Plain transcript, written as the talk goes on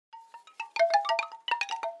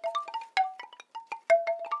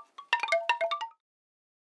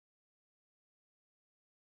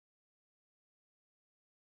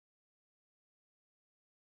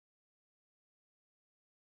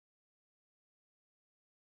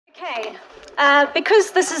Okay,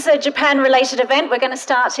 because this is a Japan-related event, we're going to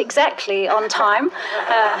start exactly on time,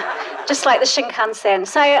 just like the Shinkansen.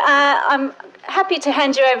 So I'm happy to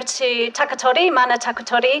hand you over to Takatori, Mana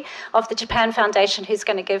Takatori of the Japan Foundation, who's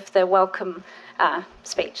going to give the welcome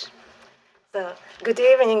speech. So, good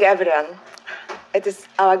evening, everyone. It is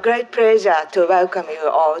our great pleasure to welcome you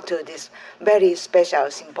all to this very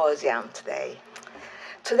special symposium today.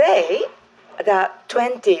 Today, the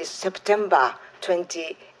 20th September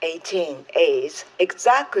 2018 is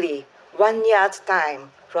exactly 1 year's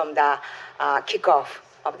time from the kickoff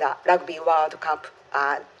of the Rugby World Cup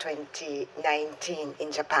 2019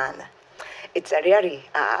 in Japan. It's a really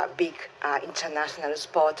big international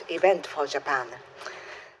sport event for Japan.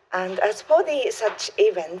 And as for such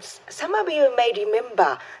events, some of you may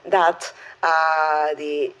remember that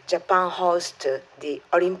the Japan hosted the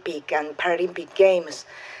Olympic and Paralympic Games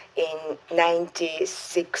in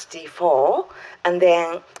 1964, and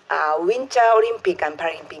then Winter Olympic and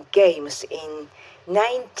Paralympic Games in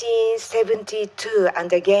 1972,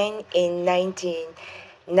 and again in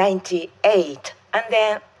 1998, and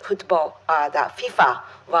then football, the FIFA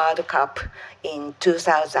World Cup in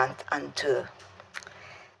 2002.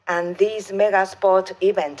 And these mega sport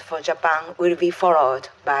events for Japan will be followed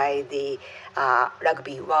by the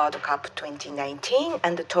Rugby World Cup 2019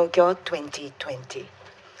 and Tokyo 2020.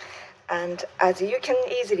 And as you can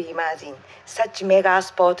easily imagine, such mega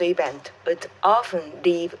sport event would often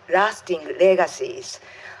leave lasting legacies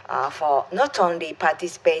for not only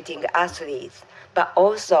participating athletes, but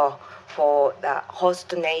also for the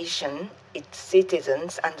host nation, its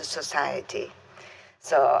citizens, and society.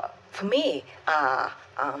 So for me,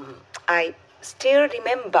 I still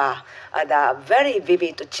remember the very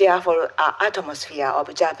vivid, cheerful atmosphere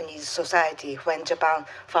of Japanese society when Japan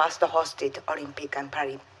first hosted Olympic and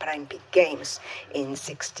Paralympic Games in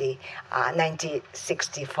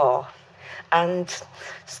 1964. And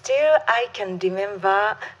still I can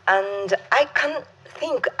remember, and I can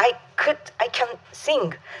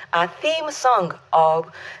sing a theme song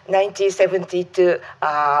of 1972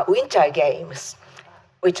 Winter Games,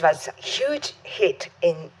 which was a huge hit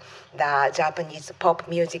in the Japanese pop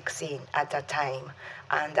music scene at that time.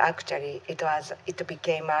 And actually it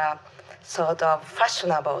became a sort of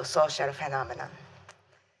fashionable social phenomenon.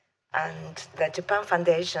 And the Japan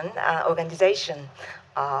Foundation, organization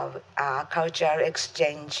of cultural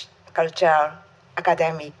exchange, cultural,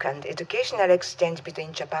 academic, and educational exchange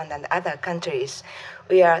between Japan and other countries,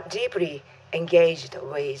 we are deeply engaged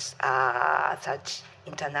with such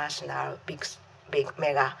international big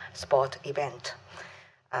mega sport event.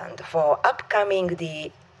 And for upcoming the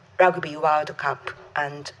Rugby World Cup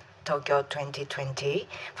and Tokyo 2020,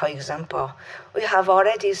 for example, we have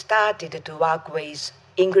already started to work with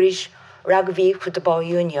English Rugby Football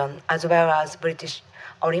Union as well as British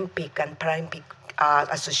Olympic and Paralympic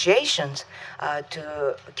associations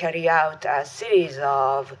to carry out a series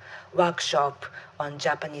of workshops on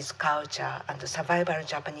Japanese culture and survival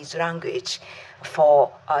Japanese language for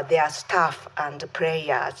their staff and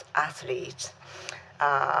players, athletes.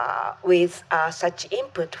 With such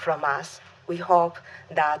input from us, we hope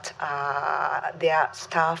that their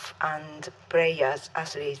staff and players,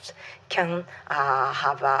 athletes can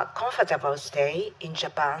have a comfortable stay in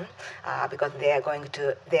Japan because they are going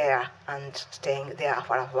to there and staying there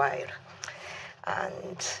for a while.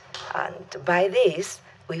 And by this,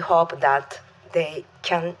 we hope that they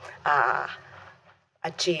can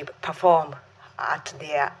perform at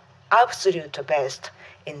their absolute best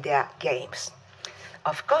in their games.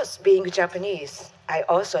 Of course, being Japanese, I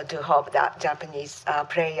also do hope that Japanese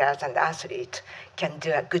players and athletes can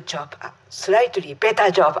do a good job, a slightly better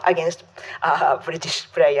job against British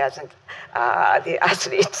players and the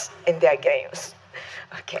athletes in their games.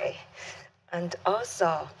 Okay. And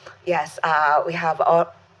also, yes, we have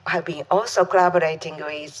been also collaborating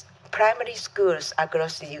with primary schools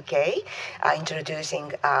across the UK,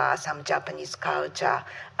 introducing some Japanese culture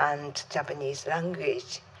and Japanese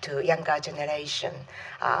language to younger generation,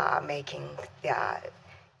 making the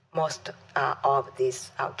most of this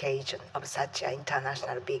occasion, of such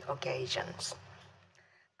international big occasions.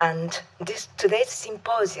 And today's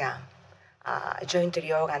symposium,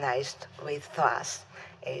 jointly organized with SOAS,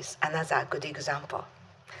 is another good example.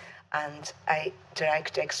 And I'd like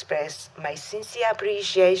to express my sincere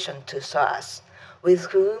appreciation to SOAS, with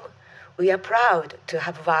whom we are proud to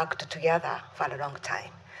have worked together for a long time.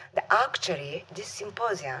 Actually,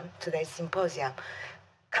 today's symposium,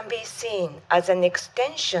 can be seen as an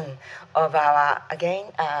extension of our, again,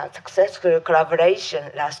 successful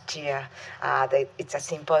collaboration last year. It's a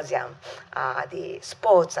symposium, the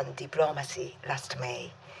Sports and Diplomacy last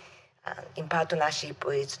May. in partnership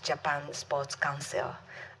with Japan Sports Council.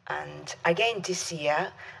 And again this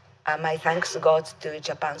year, my thanks goes to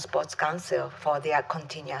Japan Sports Council for their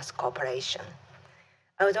continuous cooperation.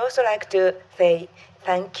 I would also like to say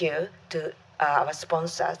thank you to our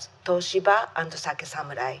sponsors, Toshiba and Sake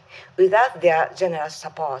Samurai. Without their generous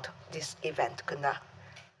support, this event could not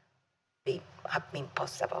have been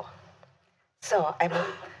possible. So I'm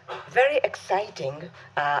very exciting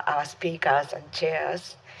our speakers and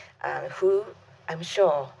chairs, who I'm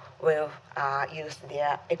sure will use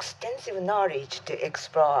their extensive knowledge to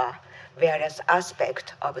explore various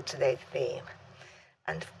aspects of today's theme.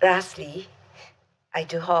 And lastly, I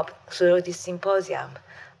do hope through this symposium,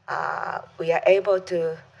 we are able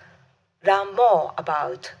to learn more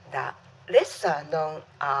about the lesser known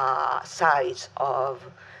sides of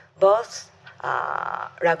both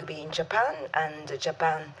rugby in Japan and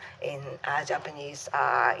Japan in Japanese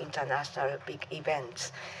international big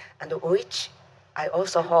events, and which I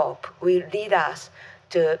also hope will lead us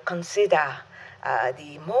to consider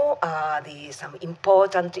some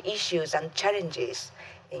important issues and challenges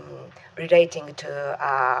in relating to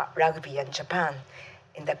rugby and Japan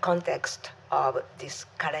in the context of this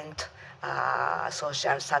current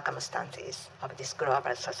social circumstances of this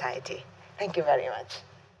global society. Thank you very much.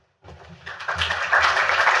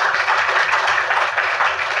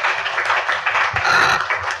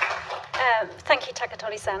 Thank you,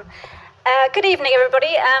 Takatori-san. Good evening,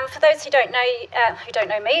 everybody. For those who don't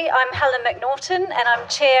know me, I'm Helen McNaughton, and I'm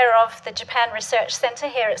chair of the Japan Research Centre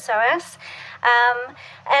here at SOAS.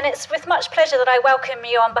 And it's with much pleasure that I welcome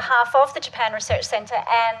you on behalf of the Japan Research Centre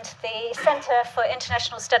and the Centre for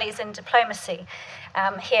International Studies in Diplomacy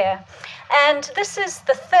here. And this is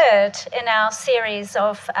the third in our series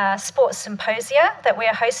of sports symposia that we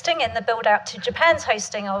are hosting in the build-out to Japan's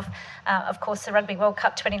hosting of course, the Rugby World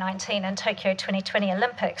Cup 2019 and Tokyo 2020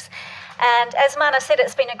 Olympics. And as Mana said,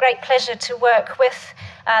 it's been a great pleasure to work with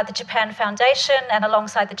the Japan Foundation and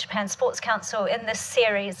alongside the Japan Sports Council in this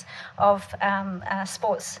series of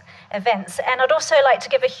sports events. And I'd also like to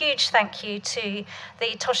give a huge thank you to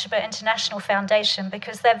the Toshiba International Foundation,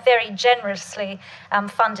 because they've very generously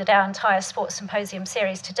funded our entire sports symposium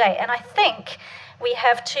series today. And I think we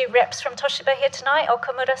have two reps from Toshiba here tonight,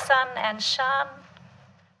 Okamura-san and Shan.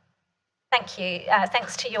 Thank you.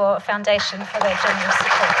 Thanks to your foundation for their generous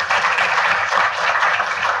support.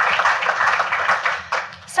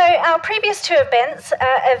 So our previous two events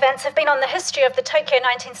have been on the history of the Tokyo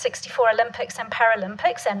 1964 Olympics and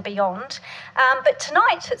Paralympics and beyond. But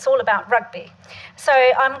tonight it's all about rugby. So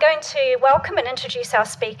I'm going to welcome and introduce our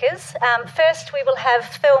speakers. First we will have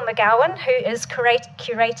Phil McGowan, who is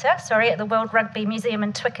curator at the World Rugby Museum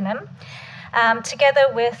in Twickenham.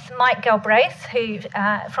 Together with Mike Galbraith, who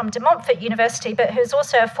from De Montfort University, but who's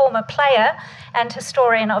also a former player and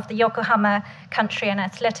historian of the Yokohama Country and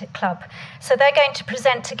Athletic Club. So they're going to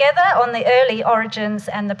present together on the early origins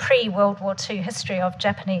and the pre-World War II history of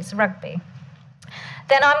Japanese rugby.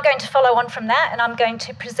 Then I'm going to follow on from that, and I'm going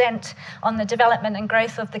to present on the development and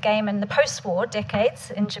growth of the game in the post-war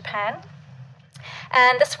decades in Japan.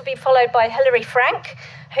 And this will be followed by Hilary Frank,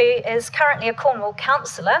 who is currently a Cornwall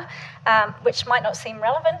councillor, which might not seem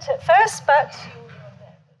relevant at first, but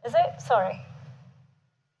is it? Sorry.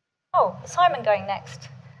 Oh, Simon going next.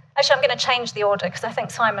 Actually, I'm going to change the order because I think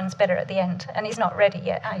Simon's better at the end, and he's not ready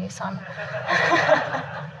yet, are you, Simon?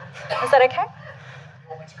 Is that okay? You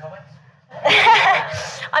want me to comment?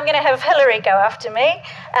 I'm going to have Hilary go after me,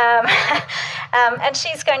 and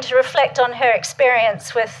she's going to reflect on her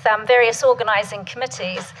experience with various organising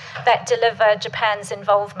committees that deliver Japan's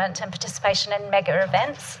involvement and participation in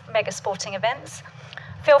mega sporting events.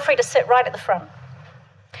 Feel free to sit right at the front.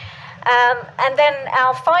 And then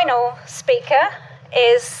our final speaker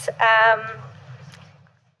is,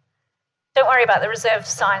 don't worry about the reserved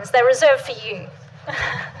signs, they're reserved for you.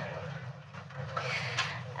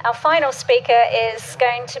 Our final speaker is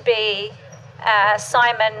going to be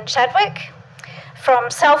Simon Chadwick from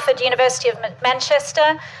Salford University of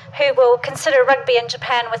Manchester, who will consider rugby in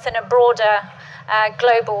Japan within a broader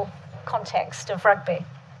global context of rugby.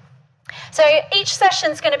 So each session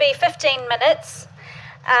is going to be 15 minutes,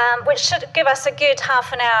 which should give us a good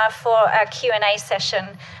half an hour for a Q&A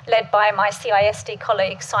session led by my CISD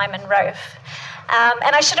colleague, Simon Rofe.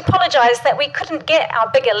 And I should apologise that we couldn't get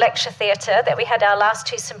our bigger lecture theatre that we had our last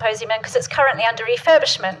two symposium in because it's currently under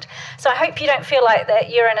refurbishment. So I hope you don't feel like that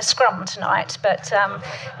you're in a scrum tonight, but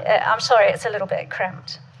I'm sorry it's a little bit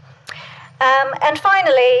cramped. And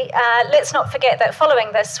finally, let's not forget that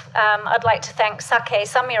following this, I'd like to thank Sake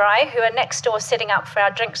Samurai, who are next door setting up for our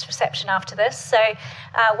drinks reception after this. So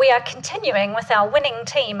we are continuing with our winning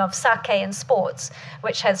team of sake and sports,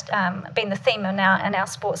 which has been the theme in our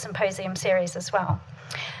sports symposium series as well.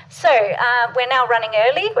 So we're now running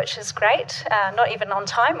early, which is great. Not even on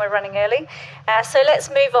time, we're running early. So let's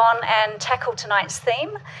move on and tackle tonight's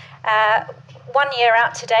theme. 1 year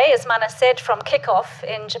out today, as Mana said, from kickoff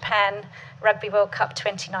in Japan, Rugby World Cup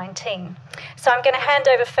 2019. So I'm going to hand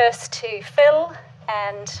over first to Phil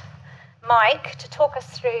and Mike to talk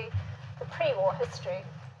us through the pre-war history.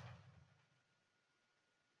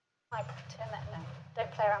 Mike, turn that now.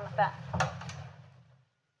 Don't play around with that.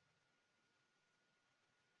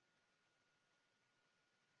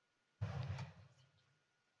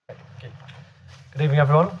 Good evening,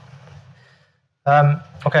 everyone.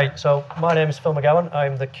 Okay, so my name is Phil McGowan.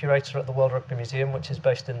 I'm the curator at the World Rugby Museum, which is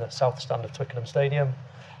based in the south stand of Twickenham Stadium.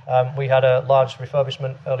 We had a large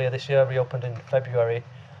refurbishment earlier this year, reopened in February,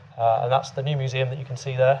 and that's the new museum that you can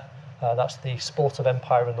see there. That's the Sport of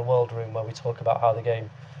Empire in the World room, where we talk about how the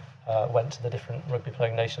game went to the different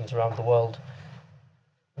rugby-playing nations around the world.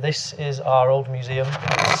 This is our old museum,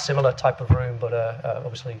 a similar type of room, but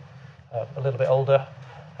obviously a little bit older.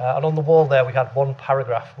 And on the wall there, we had one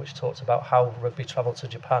paragraph which talked about how rugby travelled to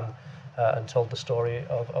Japan and told the story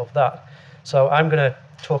of that. So I'm going to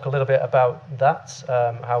talk a little bit about that,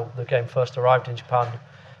 how the game first arrived in Japan,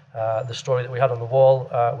 the story that we had on the wall,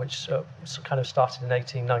 which kind of started in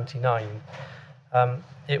 1899.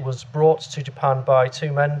 It was brought to Japan by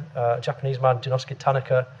two men, a Japanese man, Jinosuke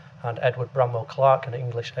Tanaka, and Edward Bramwell Clark, an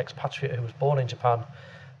English expatriate who was born in Japan.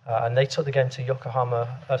 And they took the game to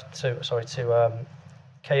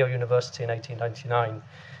Keio University in 1899,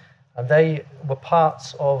 and they were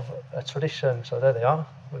part of a tradition. So there they are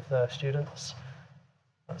with their students.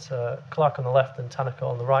 That's Clark on the left and Tanaka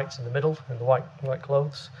on the right, in the middle, in the white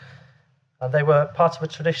clothes. And they were part of a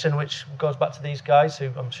tradition which goes back to these guys,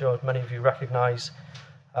 who I'm sure many of you recognise.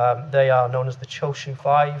 They are known as the Choshu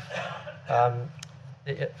Five.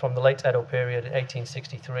 From the late Edo period in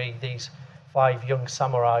 1863, these 5 young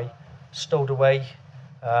samurai stowed away,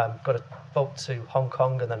 got a boat to Hong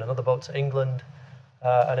Kong and then another boat to England,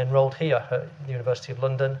 and enrolled here at the University of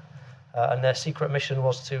London. And their secret mission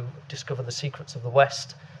was to discover the secrets of the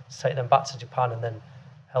West, to take them back to Japan and then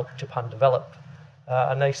help Japan develop.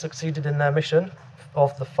 And they succeeded in their mission.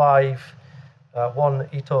 Of the 5, one,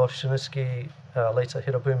 Ito Shinizuki, later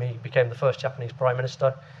Hirobumi, became the first Japanese Prime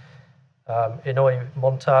Minister. Inoue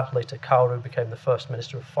Monta, later Kaoru, became the first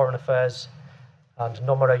Minister of Foreign Affairs. And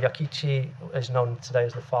Nomura Yakichi is known today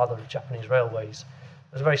as the father of Japanese railways.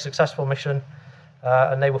 It was a very successful mission,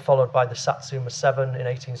 and they were followed by the Satsuma 7 in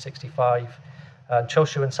 1865. And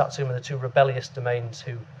Choshu and Satsuma, the two rebellious domains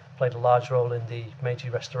who played a large role in the Meiji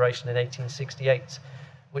Restoration in 1868,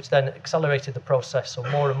 which then accelerated the process. So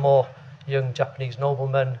more and more young Japanese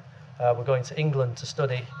noblemen were going to England to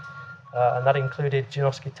study, and that included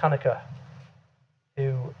Jinosuke Tanaka,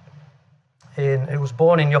 who was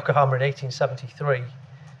born in Yokohama in 1873,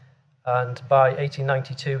 and by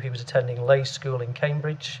 1892 he was attending Leys School in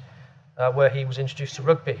Cambridge, where he was introduced to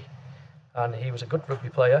rugby, and he was a good rugby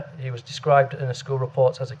player. He was described in a school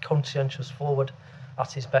report as a conscientious forward,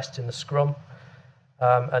 at his best in the scrum,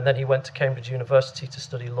 and then he went to Cambridge University to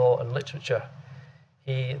study law and literature.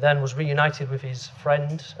 He then was reunited with his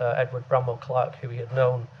friend, Edward Bramwell Clark, who he had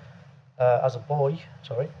known as a boy.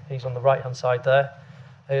 He's on the right-hand side there.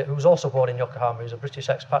 Who was also born in Yokohama. He was a British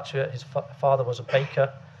expatriate. His father was a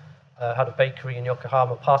baker, had a bakery in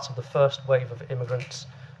Yokohama, part of the first wave of immigrants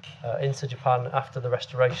into Japan after the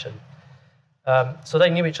Restoration. So they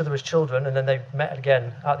knew each other as children, and then they met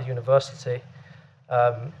again at the university.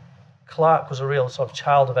 Clark was a real sort of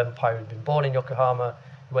child of empire. He'd been born in Yokohama,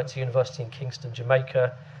 he went to university in Kingston,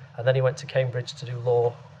 Jamaica, and then he went to Cambridge to do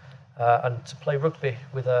law and to play rugby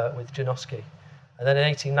with Jinosuke. And then in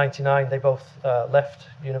 1899, they both left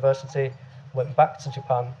university, went back to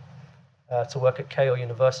Japan to work at Keio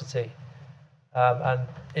University, and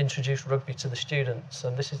introduced rugby to the students.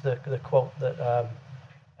 And this is the quote that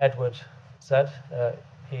Edward said.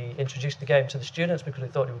 He introduced the game to the students because he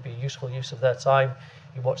thought it would be a useful use of their time.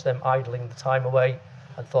 He watched them idling the time away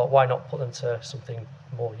and thought, why not put them to something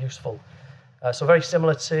more useful? So very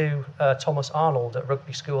similar to Thomas Arnold at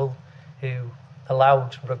rugby school, who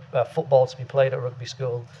allowed football to be played at rugby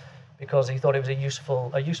school because he thought it was a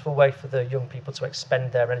useful way for the young people to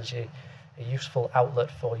expend their energy, a useful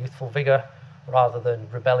outlet for youthful vigour, rather than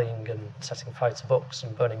rebelling and setting fire to books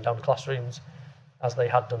and burning down classrooms, as they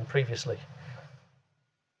had done previously.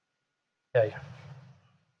 Okay.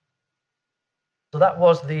 So that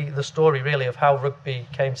was the story really of how rugby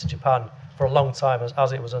came to Japan for a long time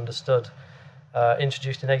as it was understood.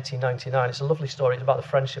 Introduced in 1899. It's a lovely story. It's about the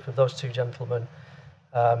friendship of those two gentlemen.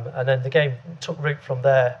 And then the game took root from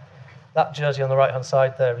there. That jersey on the right-hand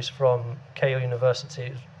side there is from Keio University.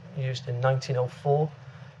 It was used in 1904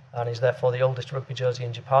 and is therefore the oldest rugby jersey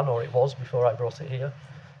in Japan, or it was before I brought it here.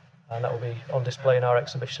 And that will be on display in our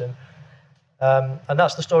exhibition. And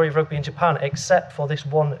that's the story of rugby in Japan, except for this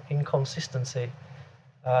one inconsistency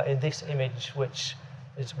in this image, which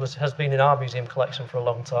has been in our museum collection for a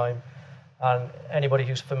long time. And anybody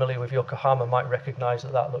who's familiar with Yokohama might recognize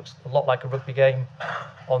that that looks a lot like a rugby game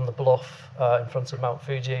on the bluff in front of Mount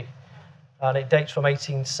Fuji. And it dates from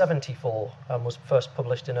 1874 and was first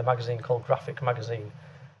published in a magazine called Graphic Magazine.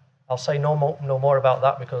 I'll say no more about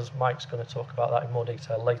that because Mike's going to talk about that in more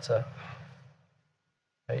detail later.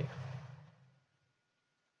 Okay.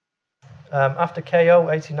 After Keio,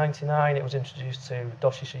 1899, it was introduced to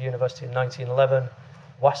Doshisha University in 1911,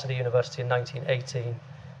 Waseda University in 1918,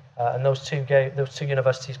 and those two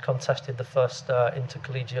universities contested the first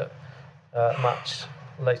intercollegiate match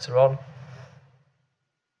later on.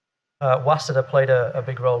 Waseda played a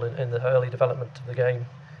big role in the early development of the game.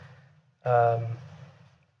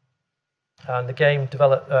 And the game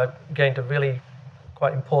gained a really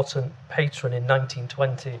quite important patron in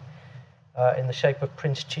 1920 in the shape of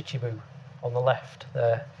Prince Chichibu on the left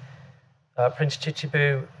there. Prince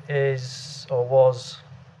Chichibu is, or was,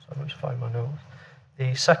 so let me just find my notes,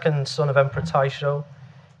 the second son of Emperor Taisho.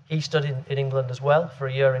 He studied in England as well for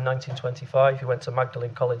a year in 1925. He went to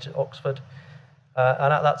Magdalen College at Oxford.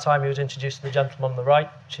 And at that time, he was introduced to the gentleman on the right,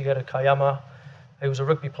 Shigeru Kayama, who was a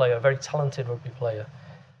rugby player, a very talented rugby player.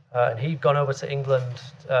 And he'd gone over to England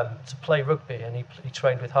to play rugby, and he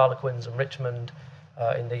trained with Harlequins and Richmond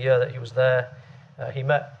in the year that he was there. He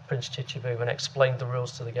met Prince Chichibu and explained the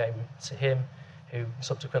rules to the game to him, who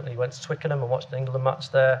subsequently went to Twickenham and watched an England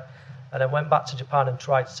match there, and then went back to Japan and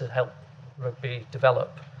tried to help rugby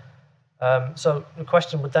develop. So the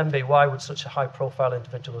question would then be, why would such a high-profile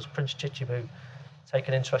individual as Prince Chichibu take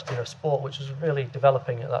an interest in a sport which was really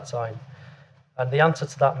developing at that time? And the answer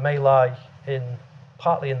to that may lie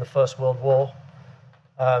partly in the First World War.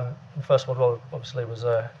 The First World War obviously was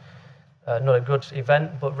not a good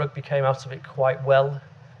event, but rugby came out of it quite well.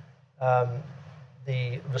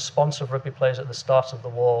 The response of rugby players at the start of the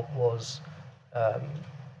war was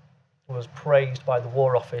praised by the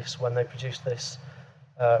War Office when they produced this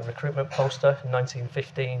recruitment poster in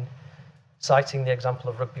 1915, citing the example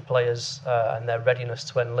of rugby players and their readiness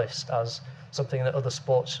to enlist as something that other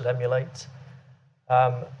sports should emulate.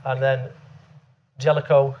 And then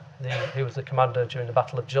Jellicoe, who was the commander during the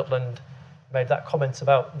Battle of Jutland, made that comment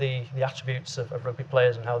about the attributes of rugby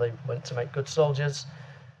players and how they went to make good soldiers.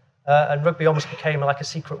 And rugby almost became like a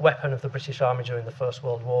secret weapon of the British Army during the First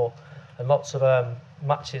World War. And lots of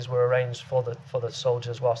matches were arranged for the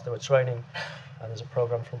soldiers whilst they were training. And there's a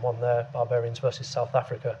programme from one there, Barbarians versus South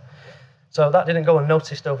Africa. So that didn't go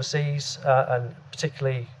unnoticed overseas, and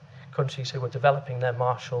particularly countries who were developing their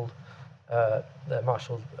martial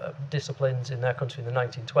disciplines in their country in the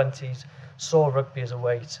 1920s saw rugby as a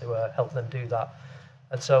way to help them do that.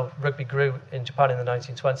 And so rugby grew in Japan in the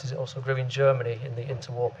 1920s. It also grew in Germany in the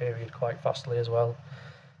interwar period quite fastly as well.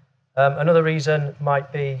 Another reason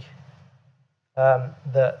might be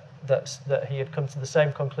that he had come to the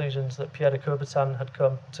same conclusions that Pierre de Coubertin had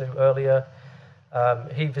come to earlier.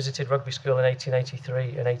 He visited rugby school in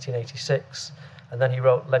 1883 and 1886, and then he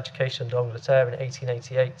wrote L'Éducation d'Angleterre in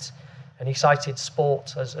 1888. And he cited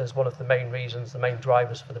sport as one of the main reasons, the main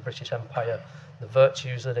drivers for the British Empire, the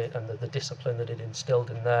virtues that it and the discipline that it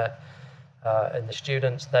instilled in there, and the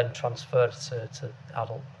students then transferred to the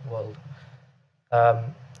adult world.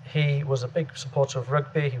 He was a big supporter of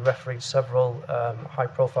rugby. He refereed several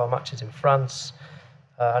high-profile matches in France.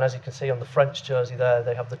 And as you can see on the French jersey there,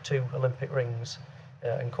 they have the 2 Olympic rings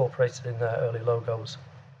incorporated in their early logos.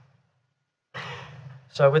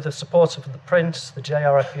 So with the support of the Prince, the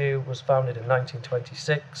JRFU was founded in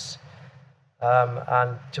 1926,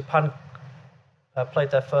 and Japan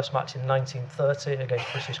played their first match in 1930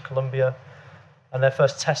 against British Columbia, and their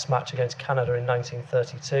first test match against Canada in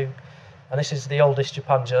 1932. And this is the oldest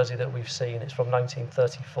Japan jersey that we've seen. It's from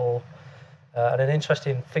 1934. And an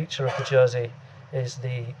interesting feature of the jersey is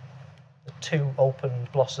the 2 open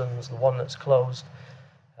blossoms, the one that's closed.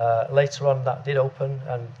 Later on, that did open,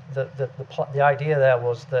 and the idea there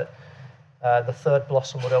was that the 3rd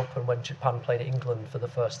blossom would open when Japan played England for the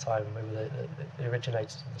first time. We were the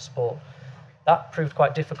originators of the sport. That proved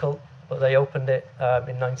quite difficult, but they opened it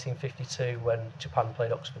in 1952 when Japan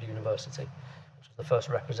played Oxford University, which was the first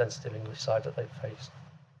representative English side that they'd faced.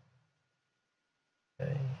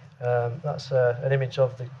 Okay. That's an image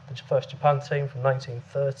of the first Japan team from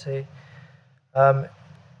 1930.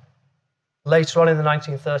 Later on in the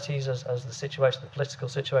 1930s, as the political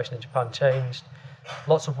situation in Japan changed,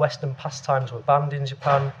 lots of Western pastimes were banned in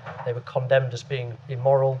Japan. They were condemned as being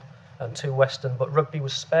immoral and too Western, but rugby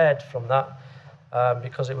was spared from that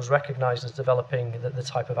because it was recognised as developing the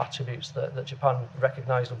type of attributes that Japan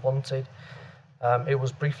recognised and wanted. It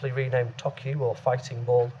was briefly renamed Tokyu, or fighting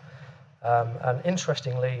ball. And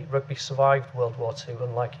interestingly, rugby survived World War II,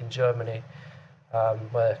 unlike in Germany,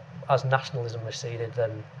 where as nationalism receded,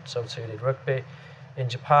 then so too did rugby. In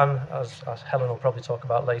Japan, as Helen will probably talk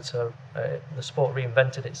about later, the sport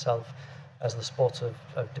reinvented itself as the sport of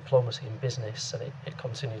diplomacy and business, and it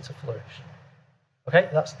continued to flourish. Okay,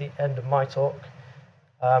 that's the end of my talk.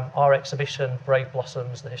 Our exhibition, Brave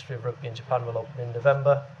Blossoms, the History of Rugby in Japan, will open in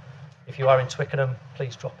November. If you are in Twickenham,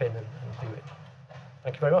 please drop in and view it.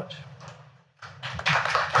 Thank you very much.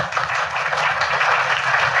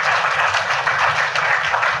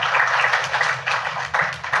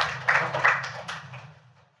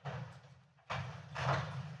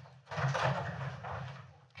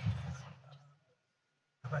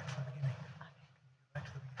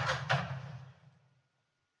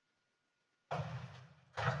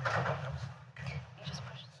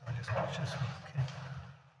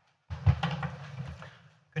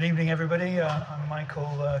 Good evening, everybody. I'm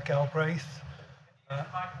Michael Galbraith.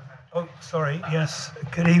 Oh, sorry. Yes.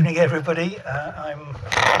 Good evening, everybody.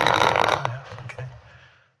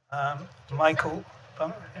 Michael.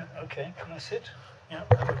 Okay. Can I sit? Yeah,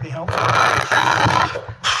 that would be helpful.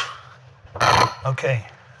 Okay.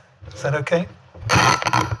 Is that okay?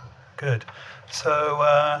 Good. So,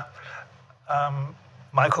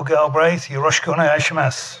 Michael Galbraith, yoroshiku onegai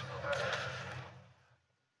shimasu.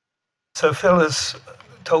 So Phil has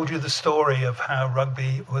told you the story of how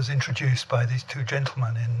rugby was introduced by these two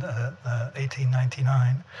gentlemen in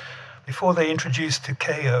 1899. Before they introduced to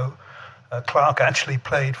KO, Clark actually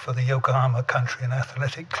played for the Yokohama Country and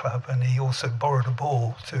Athletic Club, and he also borrowed a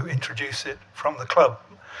ball to introduce it from the club,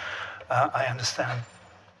 I understand.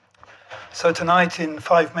 So tonight, in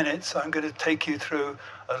 5 minutes, I'm going to take you through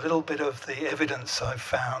a little bit of the evidence I've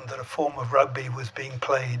found that a form of rugby was being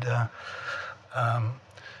played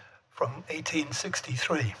from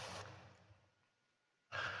 1863.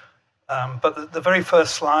 But the very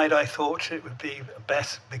first slide, I thought it would be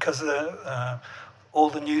best, because all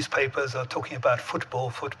the newspapers are talking about football,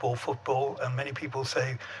 football, football, and many people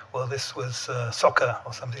say, well, this was soccer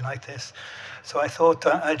or something like this. So I thought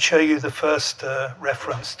I'd show you the first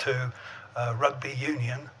reference to rugby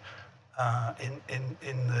union in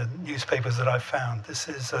the newspapers that I found. This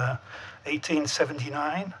is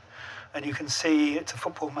 1879. And you can see it's a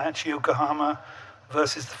football match, Yokohama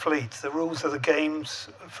versus the Fleet. The rules of the games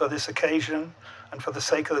for this occasion and for the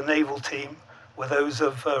sake of the naval team were those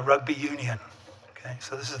of rugby union. Okay,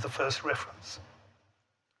 so this is the first reference.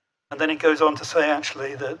 And then it goes on to say,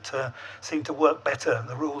 actually, that seem to work better.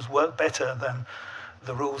 The rules work better than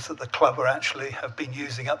the rules that the club have been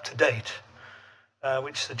using up to date,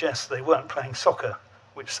 which suggests they weren't playing soccer,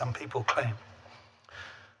 which some people claim.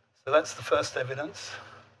 So that's the first evidence.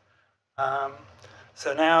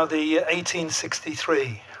 So now the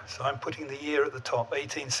 1863, so I'm putting the year at the top.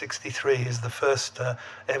 1863 is the first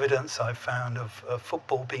evidence I've found of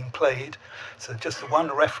football being played. So just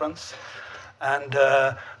one reference. And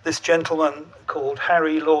this gentleman called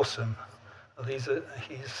Harry Lawson, he's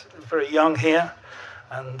very young here,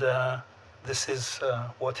 and this is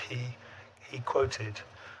what he quoted.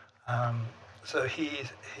 So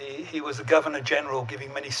he was the Governor General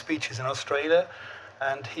giving many speeches in Australia,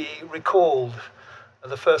 and he recalled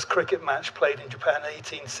the first cricket match played in Japan in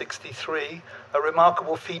 1863, a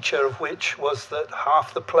remarkable feature of which was that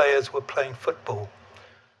half the players were playing football.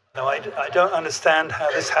 Now, I don't understand how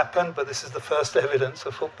this happened, but this is the first evidence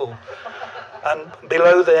of football. And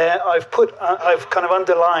below there, I've kind of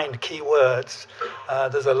underlined key words.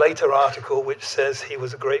 There's a later article which says he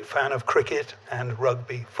was a great fan of cricket and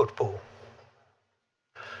rugby football.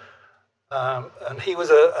 And he was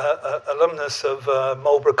an alumnus of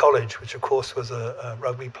Marlborough College, which of course was a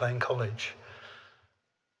rugby playing college.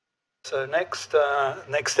 So next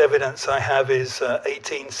evidence I have is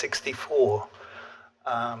 1864.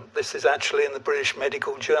 This is actually in the British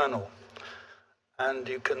Medical Journal. And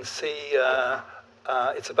you can see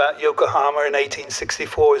it's about Yokohama in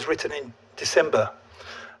 1864. It's written in December.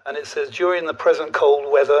 And it says, during the present cold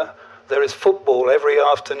weather, there is football every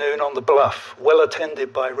afternoon on the bluff, well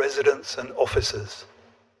attended by residents and officers.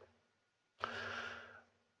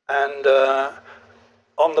 And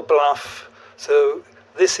on the bluff, so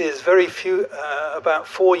this is very few, about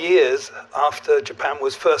 4 years after Japan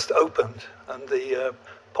was first opened, and the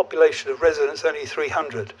population of residents only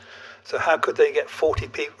 300. So how could they get 40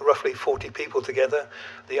 people, roughly 40 people together?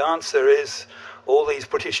 The answer is all these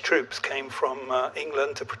British troops came from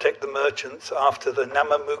England to protect the merchants after the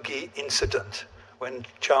Namamugi incident, when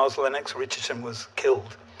Charles Lennox Richardson was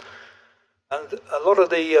killed. And a lot of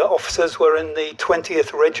the officers were in the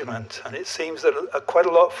 20th Regiment, and it seems that quite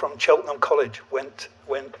a lot from Cheltenham College went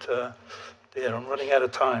there. I'm running out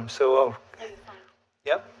of time, so I'll...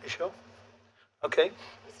 Yeah, you sure? Okay.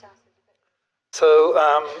 So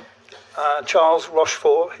Charles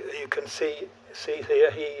Rochefort, you can see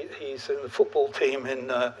here, he's in the football team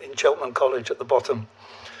in Cheltenham College at the bottom.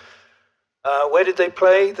 Where did they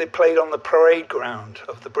play? They played on the parade ground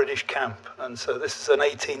of the British camp. And so this is an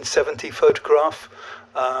 1870 photograph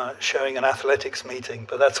showing an athletics meeting,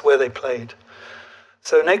 but that's where they played.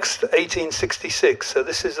 So next, 1866. So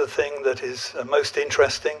this is the thing that is most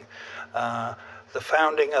interesting. The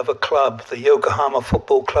founding of a club, the Yokohama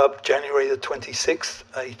Football Club, January the 26th,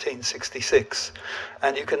 1866.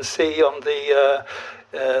 And you can see on the,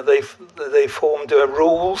 they formed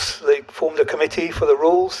rules, they formed a committee for the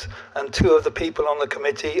rules, and 2 of the people on the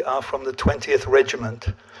committee are from the 20th Regiment.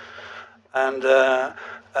 And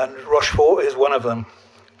Rochefort is one of them.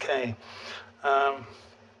 Okay.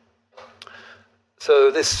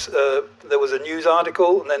 So this, there was a news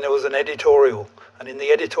article, and then there was an editorial. And in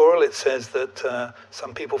the editorial, it says that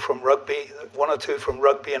some people from rugby, 1 or 2 from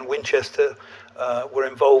rugby and Winchester, were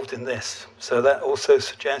involved in this. So that also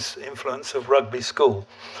suggests influence of rugby school.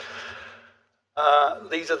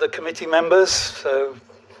 These are the committee members, so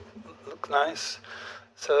look nice.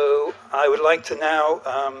 So I would like to now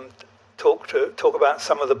talk about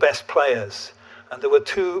some of the best players. And there were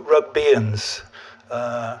 2 rugbyans.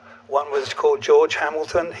 One was called George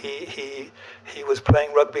Hamilton. He was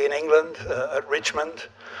playing rugby in England at Richmond,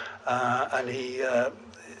 and he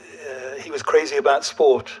was crazy about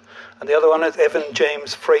sport. And the other one is Evan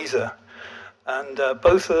James Fraser. And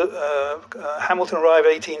both Hamilton arrived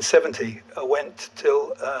 1870, went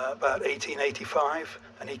till about 1885,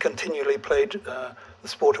 and he continually played the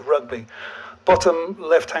sport of rugby. Bottom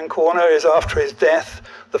left-hand corner is after his death,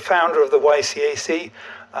 the founder of the YCAC.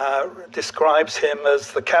 Describes him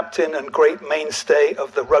as the captain and great mainstay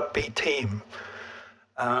of the rugby team.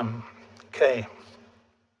 Okay.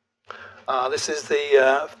 This is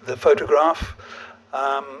the photograph.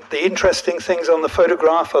 The interesting things on the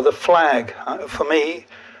photograph are the flag. For me,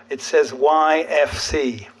 it says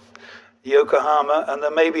YFC, Yokohama, and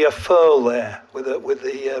there may be a furl there with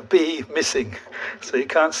the B missing, so you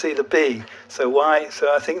can't see the B. So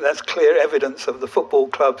I think that's clear evidence of the football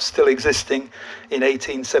club still existing in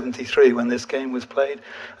 1873 when this game was played.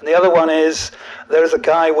 And the other one is there is a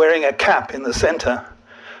guy wearing a cap in the centre.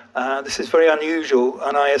 This is very unusual,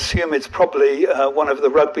 and I assume it's probably one of the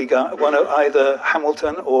rugby guys, one of either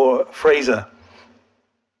Hamilton or Fraser.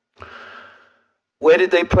 Where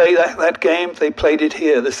did they play that game? They played it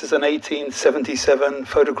here. This is an 1877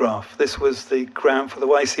 photograph. This was the ground for the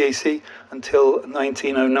YCAC until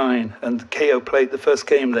 1909, and KO played the first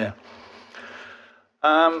game there.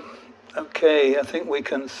 Okay, I think we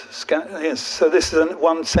can scan. Yes, so this is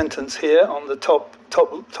one sentence here on the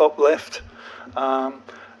top left.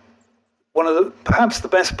 One of the, perhaps the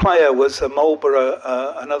best player was a Marlborough,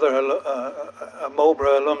 a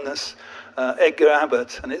Marlborough alumnus, Edgar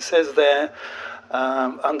Abbott, and it says there,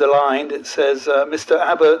 underlined, it says, Mr.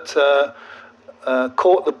 Abbott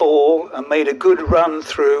caught the ball and made a good run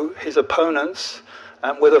through his opponents,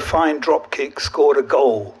 and with a fine drop kick scored a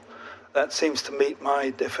goal. That seems to meet my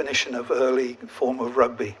definition of early form of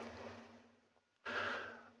rugby.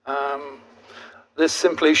 This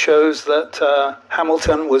simply shows that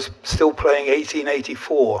Hamilton was still playing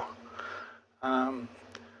 1884.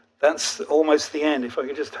 That's almost the end. If I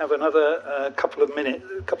could just have another couple of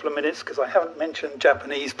minutes, because I haven't mentioned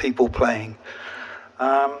Japanese people playing.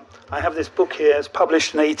 I have this book here. It's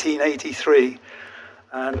published in 1883,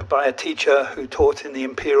 and by a teacher who taught in the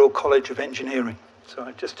Imperial College of Engineering.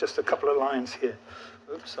 So just a couple of lines here.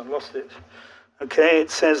 Oops, I've lost it. Okay,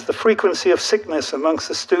 it says the frequency of sickness amongst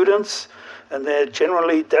the students and their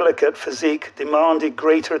generally delicate physique demanded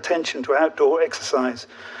greater attention to outdoor exercise.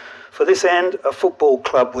 For this end, a football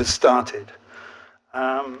club was started.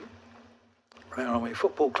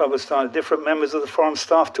 Football club was started. Different members of the foreign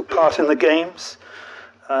staff took part in the games,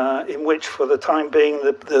 in which, for the time being,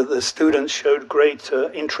 the students showed great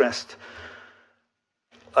interest.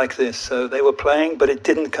 Like this. So they were playing, but it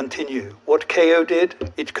didn't continue. What KO did,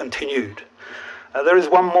 it continued. There is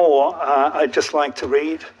one more I'd just like to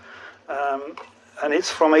read. and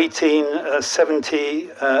it's from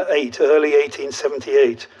 1878, early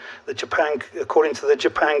 1878. According to the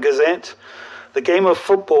Japan Gazette, the game of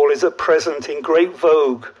football is at present in great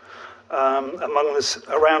vogue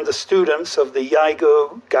around the students of the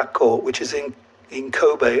Yaigo Gakko, which is in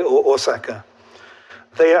Kobe or Osaka.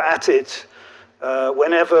 They are at it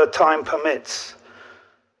whenever time permits.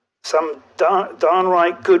 Some darn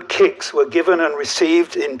right good kicks were given and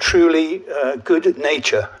received in truly good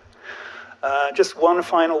nature. Just one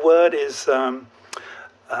final word is there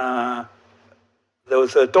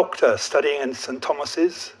was a doctor studying in St.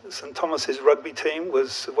 Thomas's. St. Thomas's rugby team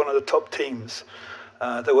was one of the top teams.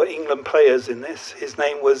 There were England players in this. His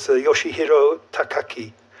name was Yoshihiro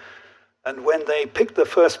Takaki. And when they picked the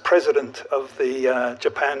first president of the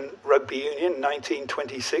Japan Rugby Union in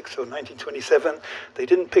 1926 or 1927, they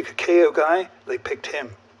didn't pick a KO guy, they picked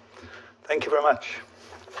him. Thank you very much.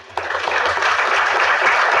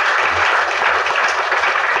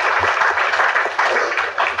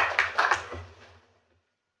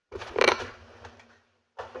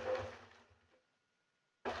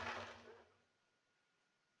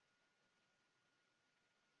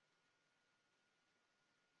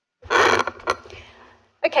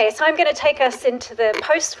 Okay, so I'm going to take us into the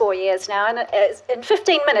post-war years now, and in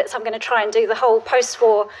 15 minutes I'm going to try and do the whole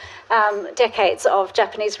post-war decades of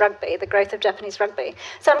Japanese rugby, the growth of Japanese rugby.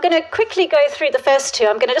 So I'm going to quickly go through the first two.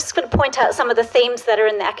 I'm just going to point out some of the themes that are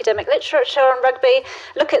in the academic literature on rugby,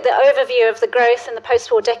 look at the overview of the growth in the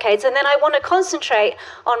post-war decades, and then I want to concentrate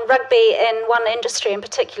on rugby in one industry in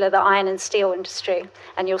particular, the iron and steel industry,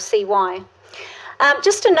 and you'll see why.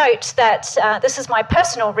 Just to note that this is my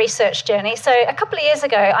personal research journey. So a couple of years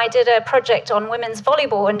ago, I did a project on women's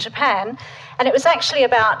volleyball in Japan, and it was actually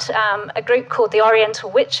about a group called the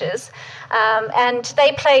Oriental Witches, and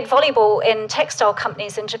they played volleyball in textile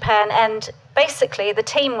companies in Japan, and basically the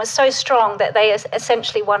team was so strong that they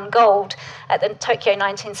essentially won gold at the Tokyo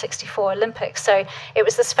 1964 Olympics. So it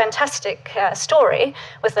was this fantastic story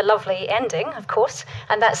with a lovely ending, of course,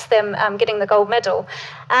 and that's them getting the gold medal.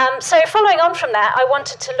 So following on from that, I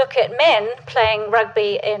wanted to look at men playing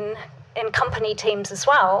rugby in company teams as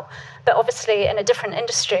well, but obviously in a different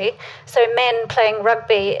industry. So men playing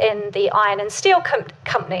rugby in the iron and steel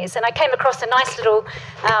companies. And I came across a nice little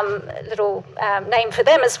name for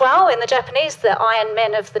them as well in the Japanese, the Iron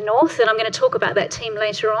Men of the North. And I'm going to talk about that team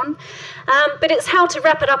later on. But it's how to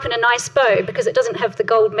wrap it up in a nice bow, because it doesn't have the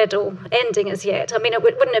gold medal ending as yet. I mean,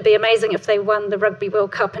 wouldn't it be amazing if they won the Rugby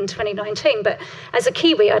World Cup in 2019? But as a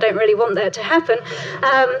Kiwi, I don't really want that to happen.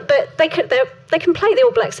 But they can play the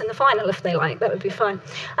All Blacks in the final if they like. That would be fine.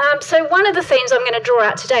 So one of the themes I'm going to draw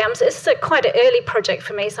out today, this is quite an early project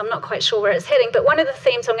for me, so I'm not quite sure where it's heading, but one of the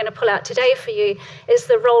themes I'm going to pull out today for you is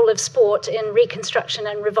the role of sport in reconstruction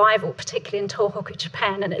and revival, particularly in Tohoku,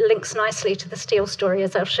 Japan, and it links nicely to the steel story,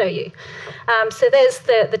 as I'll show you. So there's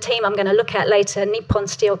the team I'm going to look at later, Nippon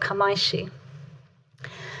Steel Kamaishi.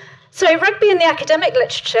 So rugby in the academic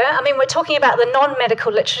literature, I mean, we're talking about the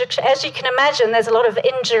non-medical literature. As you can imagine, there's a lot of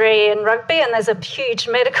injury in rugby and there's a huge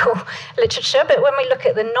medical literature. But when we look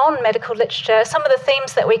at the non-medical literature, some of the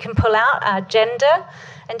themes that we can pull out are gender,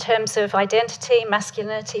 in terms of identity,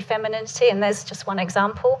 masculinity, femininity, and there's just one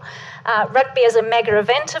example. Rugby as a mega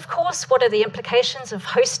event, of course. What are the implications of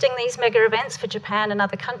hosting these mega events for Japan and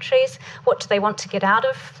other countries? What do they want to get out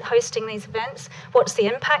of hosting these events? What's the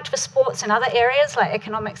impact for sports in other areas like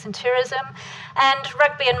economics and tourism? And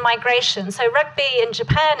rugby and migration. So rugby in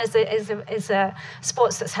Japan is a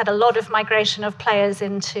sports that's had a lot of migration of players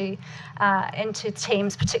into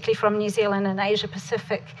teams, particularly from New Zealand and Asia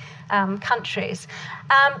Pacific countries.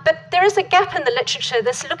 But there is a gap in the literature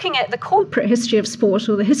that's looking at the corporate history of sport,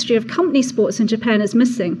 or the history of company sports in Japan, is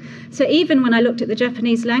missing. So even when I looked at the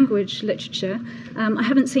Japanese language literature, I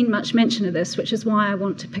haven't seen much mention of this, which is why I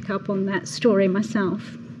want to pick up on that story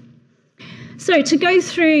myself. So to go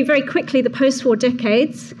through very quickly the post-war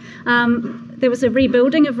decades, there was a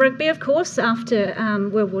rebuilding of rugby, of course, after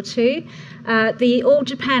World War II. The All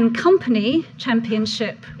Japan Company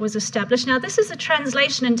Championship was established. Now, this is a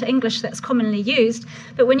translation into English that's commonly used,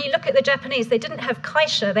 but when you look at the Japanese, they didn't have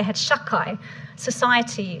kaisha, they had shakai,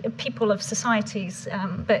 society, people of societies,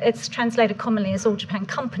 but it's translated commonly as All Japan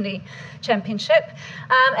Company Championship.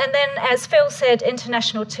 And then, as Phil said,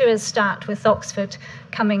 international tours start with Oxford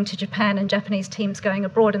coming to Japan and Japanese teams going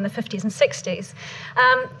abroad in the 50s and 60s.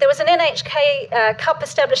 There was an NHK Cup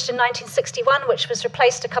established in 1961, which was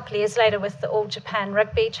replaced a couple of years later with with the All Japan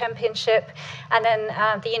Rugby Championship, and then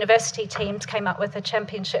the university teams came up with a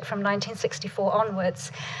championship from 1964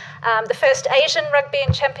 onwards. The first Asian Rugby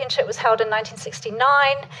Championship was held in 1969,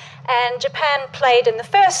 and Japan played in the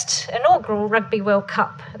first inaugural Rugby World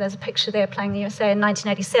Cup. There's a picture there playing the USA in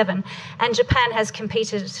 1987, and Japan has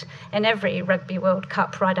competed in every Rugby World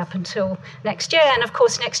Cup right up until next year, and of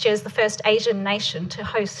course next year is the first Asian nation to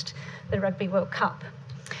host the Rugby World Cup.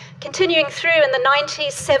 Continuing through in the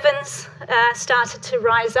 90s, sevens started to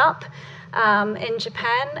rise up in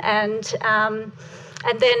Japan, and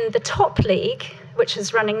then the top league, which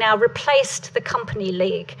is running now, replaced the company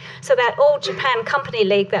league. So that All Japan Company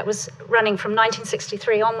League that was running from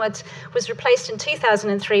 1963 onwards was replaced in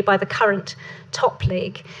 2003 by the current top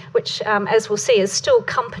league, which, as we'll see, is still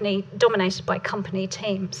dominated by company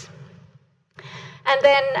teams. And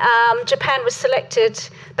then Japan was selected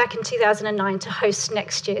back in 2009 to host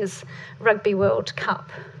next year's Rugby World Cup.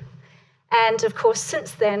 And of course,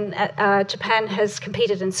 since then, Japan has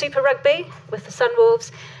competed in Super Rugby with the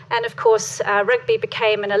Sunwolves. And of course, rugby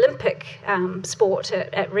became an Olympic sport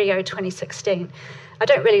at Rio 2016. I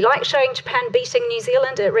don't really like showing Japan beating New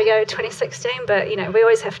Zealand at Rio 2016, but we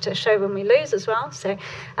always have to show when we lose as well. So,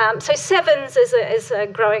 sevens is a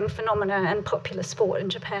growing phenomenon and popular sport in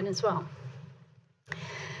Japan as well.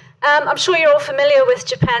 I'm sure you're all familiar with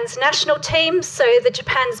Japan's national teams. So the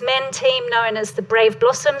Japan's men team, known as the Brave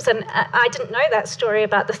Blossoms, and I didn't know that story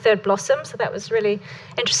about the third blossom, so that was really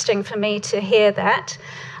interesting for me to hear that.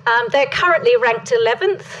 They're currently ranked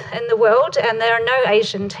 11th in the world, and there are no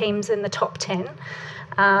Asian teams in the top 10.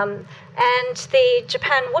 And the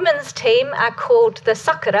Japan women's team are called the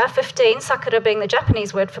Sakura 15, Sakura being the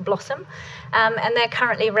Japanese word for blossom, and they're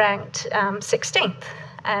currently ranked 16th.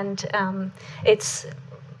 And it's,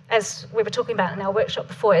 as we were talking about in our workshop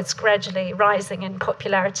before, it's gradually rising in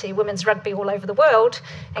popularity, women's rugby all over the world,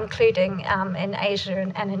 including in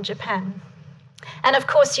Asia and in Japan. And of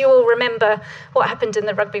course, you all remember what happened in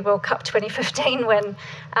the Rugby World Cup 2015 when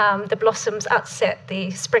the Blossoms upset the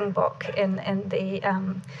Springbok in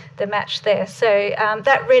the match there. So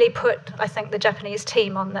that really put, I think, the Japanese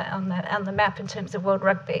team on the map in terms of world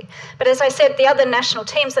rugby. But as I said, the other national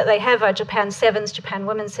teams that they have are Japan Sevens, Japan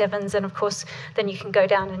Women's Sevens, and of course, then you can go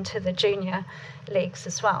down into the junior leagues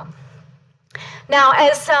as well. Now,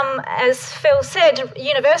 as Phil said,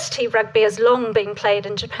 university rugby has long been played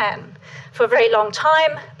in Japan for a very long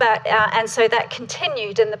time, and so that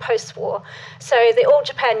continued in the post-war. So the All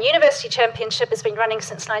Japan University Championship has been running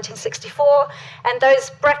since 1964, and those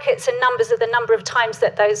brackets and numbers are the number of times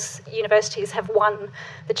that those universities have won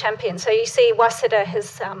the champion. So you see Waseda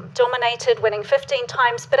has dominated, winning 15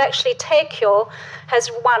 times, but actually Teikyo has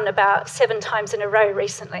won about 7 times in a row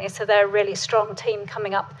recently, so they're a really strong team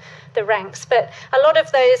coming up the ranks. But a lot of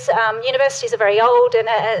those universities are very old, and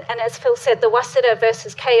as Phil said, the Waseda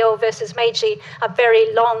versus Keio versus Meiji are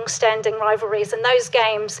very long-standing rivalries, and those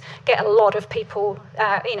games get a lot of people,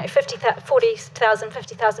 40,000,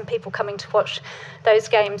 50,000 people coming to watch those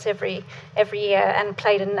games every year and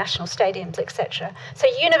played in national stadiums, etc. So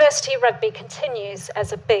university rugby continues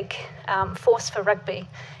as a big force for rugby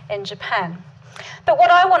in Japan. But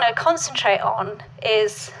what I want to concentrate on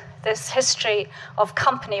is this history of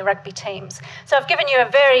company rugby teams. So I've given you a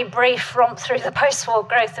very brief romp through the post-war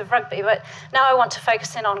growth of rugby, but now I want to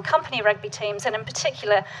focus in on company rugby teams, and in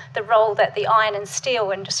particular the role that the iron and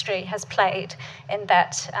steel industry has played in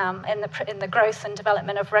that, in the growth and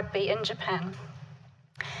development of rugby in Japan.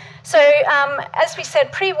 So, as we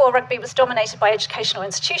said, pre-war rugby was dominated by educational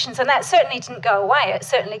institutions, and that certainly didn't go away. It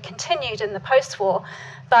certainly continued in the post-war.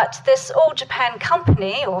 But this All Japan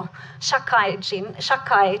Company, or Shakai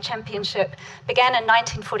Championship, began in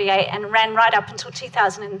 1948 and ran right up until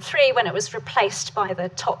 2003 when it was replaced by the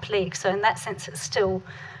top league. So in that sense, it's still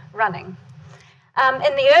running.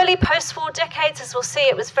 In the early post-war decades, as we'll see,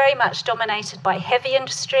 it was very much dominated by heavy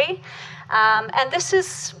industry. And this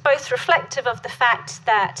is both reflective of the fact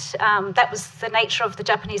that that was the nature of the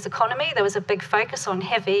Japanese economy. There was a big focus on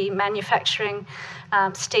heavy manufacturing,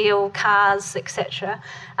 steel, cars, etc.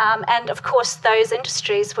 And of course, those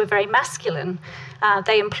industries were very masculine.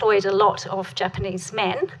 They employed a lot of Japanese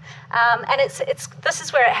men. And this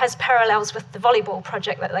is where it has parallels with the volleyball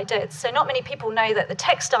project that they did. So not many people know that the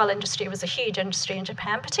textile industry was a huge industry in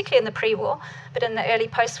Japan, particularly in the pre-war, but in the early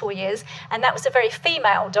post-war years. And that was a very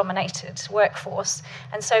female-dominated workforce.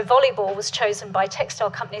 And so volleyball was chosen by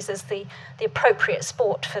textile companies as the appropriate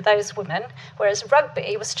sport for those women, whereas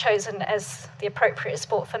rugby was chosen as the appropriate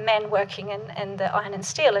sport for men working in the iron and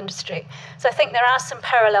steel industry. So I think there are some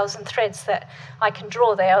parallels and threads that I can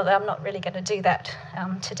draw there, although I'm not really going to do that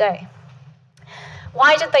today.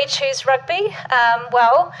 Why did they choose rugby?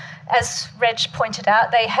 Well, as Reg pointed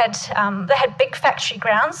out, they had big factory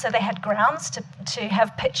grounds, so they had grounds to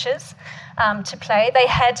have pitches to play. They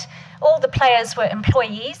had all the players were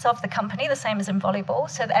employees of the company, the same as in volleyball.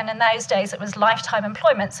 And in those days, it was lifetime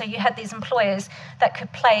employment. So you had these employers that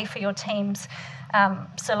could play for your teams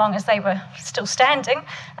so long as they were still standing.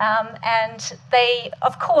 And they,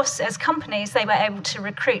 of course, as companies, they were able to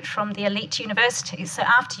recruit from the elite universities. So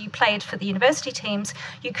after you played for the university teams,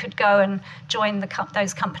 you could go and join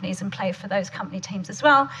those companies and play for those company teams as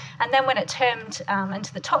well. And then when it turned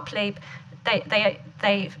into the top league,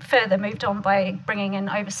 they further moved on by bringing in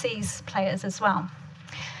overseas players as well.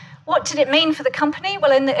 What did it mean for the company?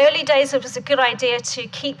 Well, in the early days, it was a good idea to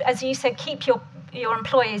keep, as you said, keep your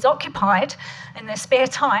employees occupied in their spare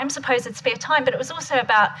time, supposed spare time, but it was also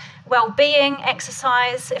about well-being,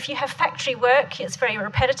 exercise. If you have factory work, it's very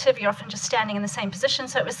repetitive. You're often just standing in the same position,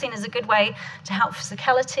 so it was seen as a good way to help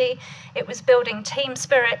physicality. It was building team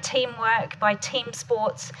spirit, teamwork by team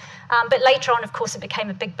sports. But later on, of course, it became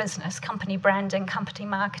a big business, company branding, company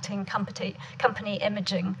marketing, company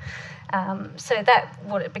imaging. So that's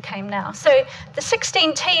what it became now. So the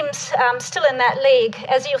 16 teams still in that league,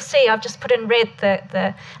 as you'll see, I've just put in red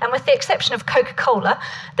and with the exception of Coca-Cola,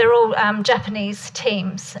 they're all Japanese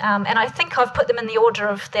teams. And I think I've put them in the order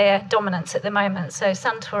of their dominance at the moment. So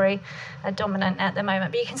Suntory are dominant at the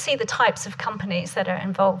moment. But you can see the types of companies that are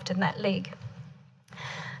involved in that league.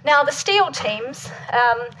 Now, the steel teams,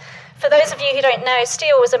 for those of you who don't know,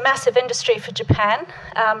 steel was a massive industry for Japan,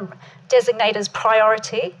 designated as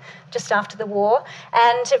priority just after the war,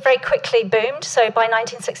 and it very quickly boomed. So by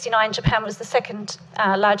 1969, Japan was the second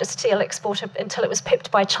largest steel exporter until it was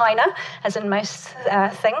pipped by China, as in most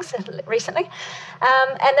things recently.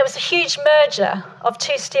 And there was a huge merger of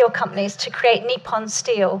two steel companies to create Nippon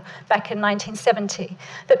Steel back in 1970.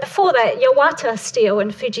 But before that, Yawata Steel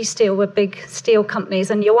and Fuji Steel were big steel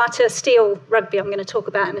companies, and Yawata Steel Rugby I'm going to talk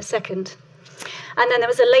about in a second. And then there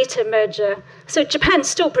was a later merger. So Japan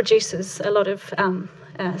still produces a lot of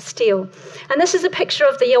steel. And this is a picture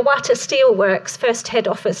of the Yawata Steel Works, first head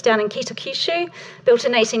office down in Kitakyushu, built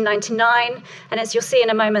in 1899. And as you'll see in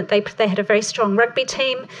a moment, they had a very strong rugby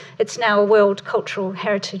team. It's now a World Cultural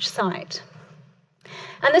Heritage Site.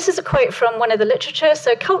 And this is a quote from one of the literature.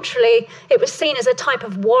 So culturally, it was seen as a type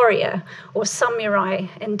of warrior or samurai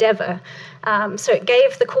endeavor. So it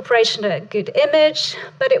gave the corporation a good image,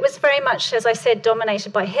 but it was very much, as I said,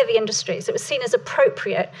 dominated by heavy industries. It was seen as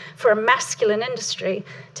appropriate for a masculine industry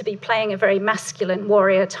to be playing a very masculine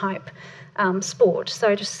warrior type sport. So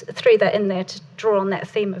I just threw that in there to draw on that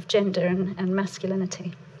theme of gender and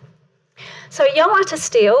masculinity. So Yawata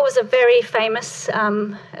Steel was a very famous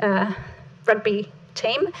rugby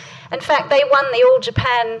team. In fact, they won the All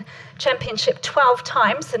Japan Championship 12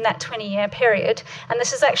 times in that 20-year period, and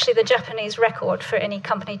this is actually the Japanese record for any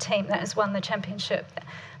company team that has won the championship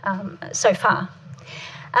so far.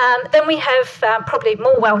 Then we have probably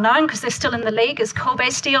more well-known, because they're still in the league, is Kobe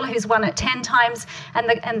Steel, who's won it 10 times, and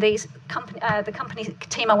the company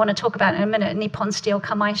team I want to talk about in a minute, Nippon Steel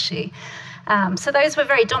Kamaishi. So those were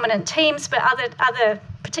very dominant teams, but other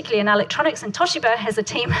particularly in electronics, and Toshiba has a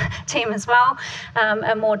team as well,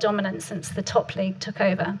 are more dominant since the top league took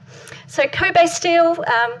over. So Kobe Steel,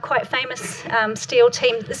 quite famous steel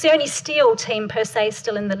team. It's the only steel team per se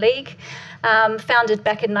still in the league. Founded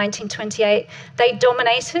back in 1928. They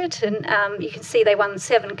dominated, and you can see they won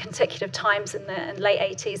 7 consecutive times in the late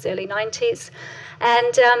 80s, early 90s.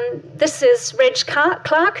 And this is Reg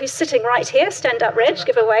Clark, who's sitting right here. Stand up, Reg,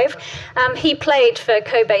 give a wave. He played for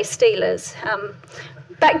Kobe Steelers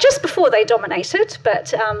back just before they dominated,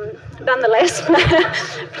 but nonetheless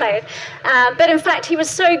played. But in fact, he was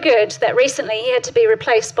so good that recently he had to be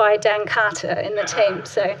replaced by Dan Carter in the team.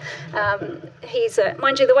 So he's,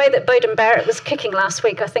 mind you, the way that Bowden Barrett was kicking last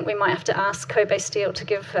week, I think we might have to ask Kobe Steel to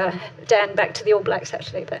give Dan back to the All Blacks,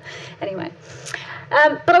 actually. But anyway.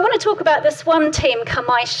 But I want to talk about this one team,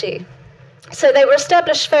 Kamaishi. So they were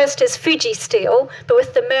established first as Fuji Steel, but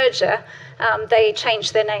with the merger, they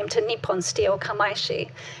changed their name to Nippon Steel Kamaishi.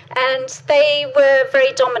 And they were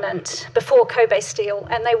very dominant before Kobe Steel,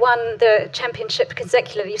 and they won the championship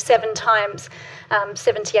consecutively 7 times,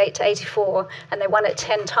 78 to 84, and they won it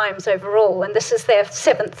 10 times overall. And this is their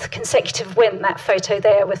 7th consecutive win, that photo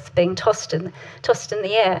there with being tossed in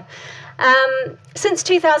the air. Since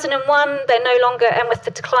 2001, they're no longer, and with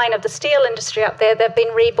the decline of the steel industry up there, they've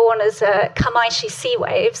been reborn as Kamaishi Sea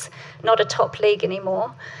Waves, not a top league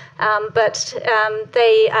anymore. But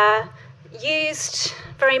they are used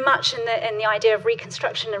very much in the idea of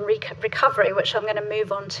reconstruction and recovery, which I'm going to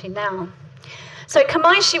move on to now. So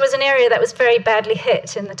Kamaishi was an area that was very badly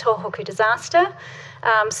hit in the Tohoku disaster.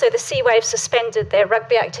 So the sea waves suspended their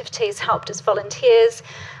rugby activities, helped as volunteers,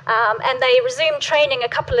 and they resumed training a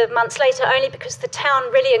couple of months later only because the town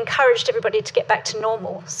really encouraged everybody to get back to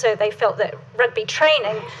normal. So they felt that rugby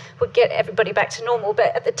training would get everybody back to normal.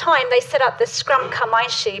 But at the time, they set up this Scrum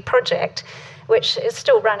Kamaishi project, which is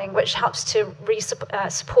still running, which helps to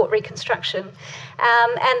support reconstruction.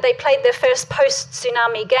 And they played their first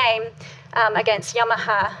post-tsunami game against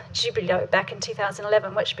Yamaha Jubilo back in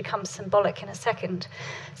 2011, which becomes symbolic in a second.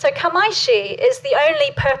 So Kamaishi is the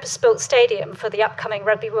only purpose-built stadium for the upcoming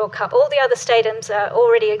Rugby World Cup. All the other stadiums are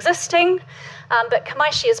already existing, but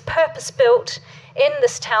Kamaishi is purpose-built in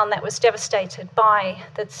this town that was devastated by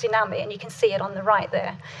the tsunami, and you can see it on the right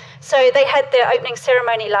there. So they had their opening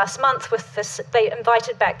ceremony last month with this. They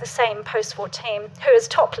invited back the same post-war team, who is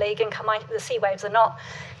top league, and the Sea Waves are not,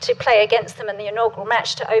 to play against them in the inaugural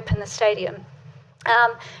match to open the stadium.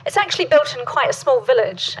 It's actually built in quite a small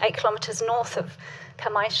village, 8 kilometres north of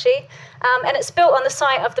Kamaishi, and it's built on the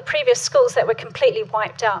site of the previous schools that were completely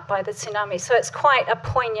wiped out by the tsunami. So it's quite a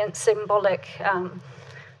poignant, symbolic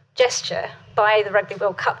gesture by the Rugby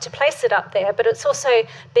World Cup to place it up there, but it's also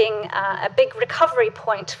being a big recovery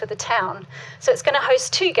point for the town. So it's going to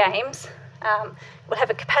host 2 games. We'll have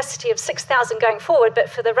a capacity of 6,000 going forward, but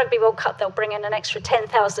for the Rugby World Cup, they'll bring in an extra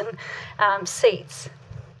 10,000 seats.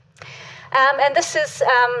 And this is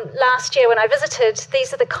last year when I visited.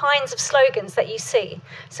 These are the kinds of slogans that you see.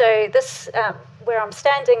 So this, where I'm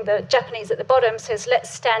standing, the Japanese at the bottom says, "Let's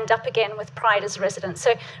stand up again with pride as residents."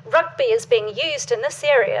 So rugby is being used in this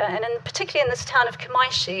area, and particularly in this town of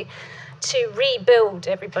Kamaishi, to rebuild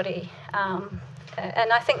everybody.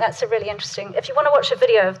 And I think that's a really interesting. If you want to watch a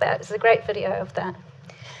video of that, it's a great video of that.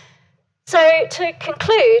 So to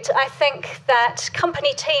conclude, I think that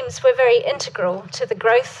company teams were very integral to the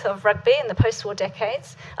growth of rugby in the post-war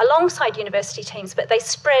decades, alongside university teams, but they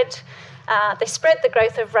spread the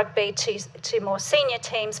growth of rugby to more senior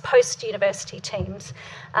teams, post-university teams,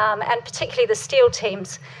 and particularly the steel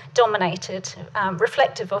teams dominated,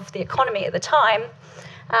 reflective of the economy at the time.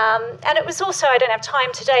 And it was also, I don't have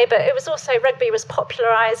time today, but it was also, rugby was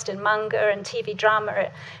popularised in manga and TV drama,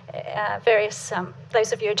 various,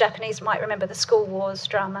 those of you who are Japanese might remember the School Wars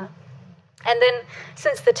drama. And then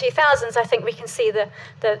since the 2000s, I think we can see the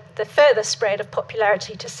further spread of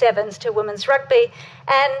popularity to sevens, to women's rugby,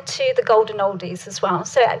 and to the golden oldies as well.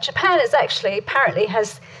 So Japan is actually, apparently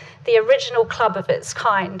has the original club of its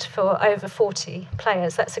kind for over 40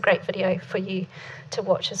 players. That's a great video for you to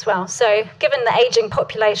watch as well. So given the ageing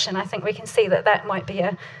population, I think we can see that that might be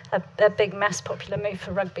a big mass popular move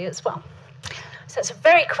for rugby as well. So it's a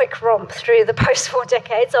very quick romp through the post-war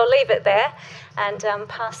decades. I'll leave it there and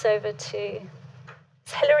pass over to...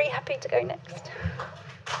 Is Hilary happy to go next?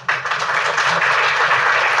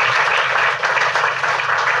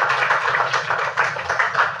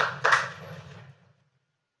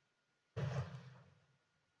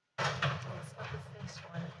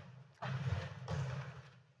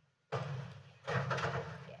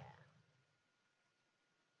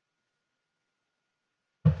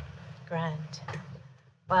 Grand.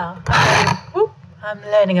 Wow. I'm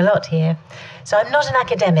learning a lot here. So I'm not an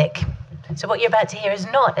academic. So what you're about to hear is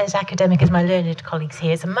not as academic as my learned colleagues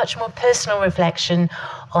here. It's a much more personal reflection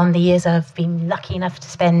on the years I've been lucky enough to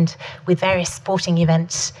spend with various sporting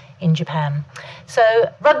events in Japan.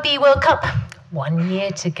 So Rugby World Cup, 1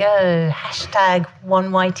 year to go.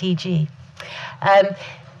 #1YTG.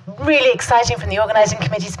 Really exciting from the organising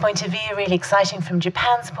committee's point of view, really exciting from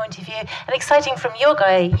Japan's point of view, and exciting from you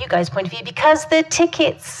guys' point of view, because the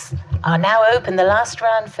tickets are now open. The last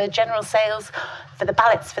round for general sales, for the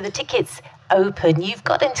ballots, for the tickets open. You've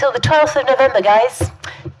got until the 12th of November, guys,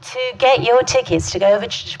 to get your tickets to go over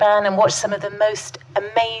to Japan and watch some of the most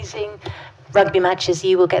amazing rugby matches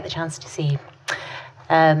you will get the chance to see.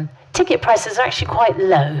 Ticket prices are actually quite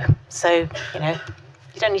low, so,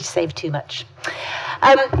 you don't need to save too much.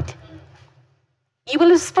 You will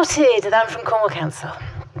have spotted that I'm from Cornwall Council.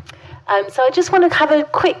 So I just want to have a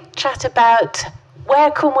quick chat about where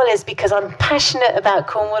Cornwall is, because I'm passionate about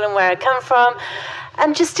Cornwall and where I come from,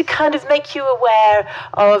 and just to kind of make you aware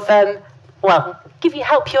of,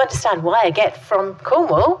 help you understand why I get from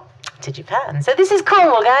Cornwall to Japan. So this is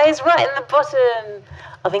Cornwall, guys, right in the bottom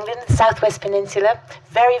of England, the southwest peninsula.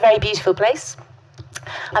 Very, very beautiful place.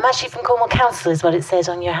 I'm actually from Cornwall Council, is what it says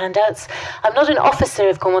on your handouts. I'm not an officer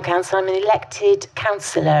of Cornwall Council, I'm an elected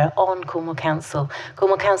councillor on Cornwall Council.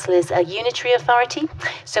 Cornwall Council is a unitary authority,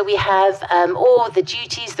 so we have all the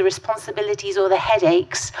duties, the responsibilities, or the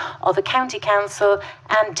headaches of a county council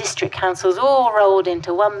and district councils all rolled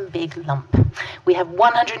into one big lump. We have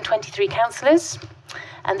 123 councillors,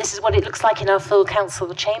 and this is what it looks like in our full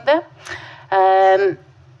council chamber. And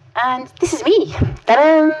this is me.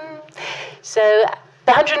 Ta-da! So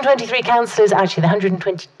the 123 councillors, actually the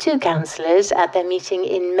 122 councillors at their meeting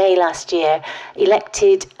in May last year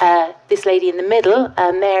elected this lady in the middle,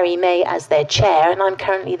 Mary May, as their chair, and I'm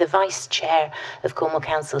currently the vice chair of Cornwall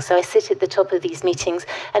Council. So I sit at the top of these meetings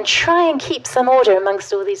and try and keep some order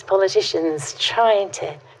amongst all these politicians, trying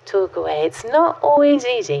to talk away. It's not always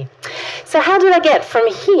easy. So how did I get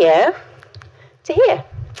from here to here?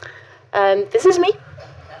 This is me.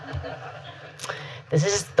 This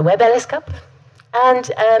is the Webb Ellis Cup. And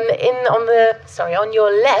on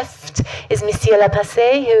your left is Monsieur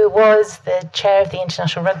Lapasse, who was the chair of the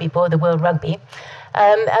International Rugby Board, the World Rugby.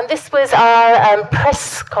 And this was our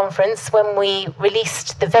press conference when we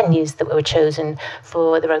released the venues that were chosen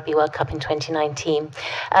for the Rugby World Cup in 2019.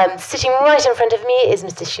 Sitting right in front of me is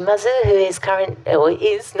Mr. Shimazu, who is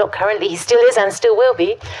not currently, he still is and still will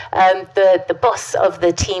be, the boss of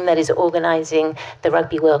the team that is organising the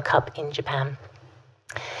Rugby World Cup in Japan.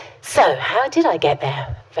 So, how did I get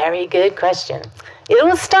there? Very good question. It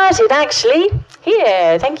all started actually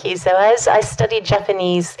here, thank you. So as I studied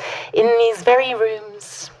Japanese in these very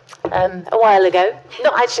rooms a while ago,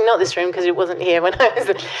 not this room because it wasn't here when I was,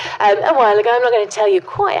 a while ago, I'm not going to tell you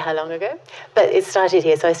quite how long ago, but it started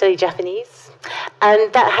here. So I studied Japanese,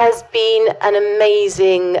 and that has been an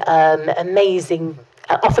amazing,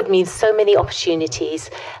 offered me so many opportunities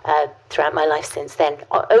throughout my life since then.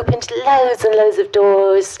 Opened loads and loads of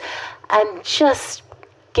doors and just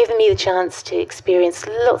given me the chance to experience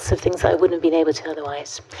lots of things that I wouldn't have been able to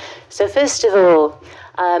otherwise. So first of all,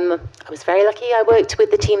 I was very lucky. I worked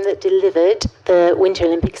with the team that delivered the Winter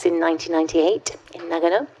Olympics in 1998 in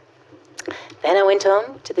Nagano. Then I went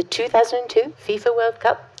on to the 2002 FIFA World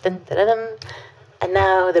Cup, and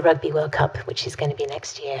now the Rugby World Cup, which is going to be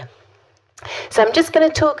next year. So I'm just going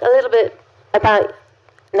to talk a little bit about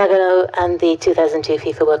Nagano and the 2002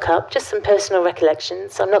 FIFA World Cup, just some personal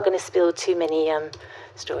recollections. I'm not going to spill too many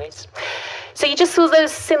stories. So you just saw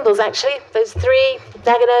those symbols, actually, those three,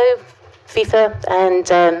 Nagano, FIFA, and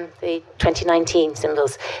the 2019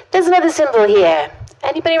 symbols. There's another symbol here.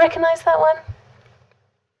 Anybody recognize that one?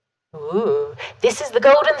 Ooh, this is the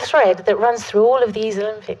golden thread that runs through all of these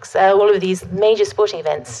Olympics, all of these major sporting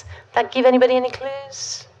events. That give anybody any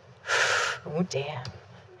clues? Oh dear.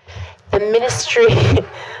 The Ministry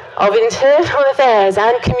of Internal Affairs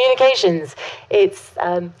and Communications. It's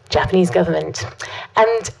Japanese government.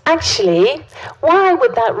 And actually, why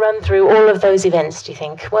would that run through all of those events, do you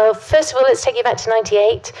think? Well, first of all, let's take you back to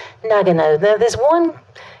 98, Nagano. Now, there's one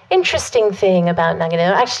interesting thing about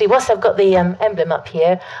Nagano. Actually, whilst I've got the emblem up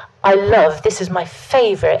here, this is my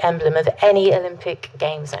favourite emblem of any Olympic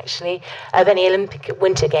Games, actually, of any Olympic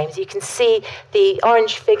Winter Games. You can see the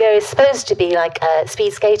orange figure is supposed to be like a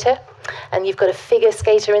speed skater, and you've got a figure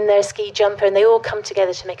skater in there, a ski jumper, and they all come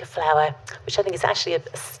together to make a flower, which I think is actually a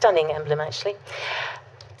stunning emblem, actually.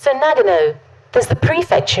 So Nagano, there's the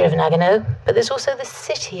prefecture of Nagano, but there's also the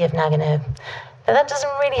city of Nagano. Now, that doesn't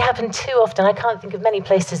really happen too often. I can't think of many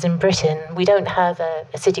places in Britain. We don't have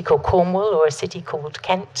a city called Cornwall or a city called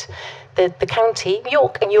Kent. The county,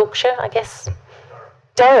 York and Yorkshire, I guess.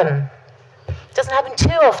 Durham. Doesn't happen too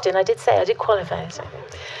often, I did qualify.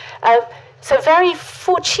 So very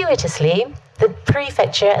fortuitously, the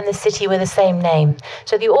prefecture and the city were the same name.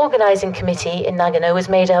 So the organising committee in Nagano was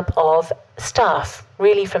made up of staff,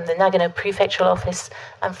 really from the Nagano prefectural office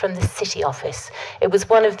and from the city office. It was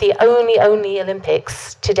one of the only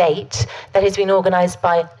Olympics to date that has been organised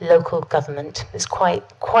by local government. There's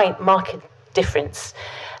quite marked difference.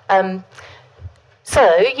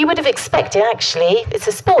 So you would have expected, actually, it's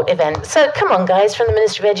a sport event. So come on, guys, from the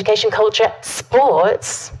Ministry of Education, Culture,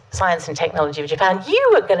 Sports, Science and Technology of Japan,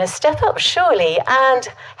 you were going to step up, surely, and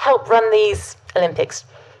help run these Olympics.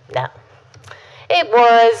 No. It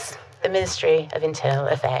was the Ministry of Internal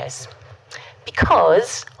Affairs,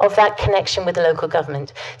 because of that connection with the local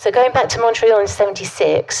government. So going back to Montreal in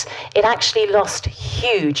 '76, it actually lost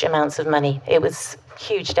huge amounts of money. It was a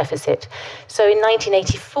huge deficit. So in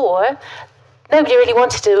 1984, nobody really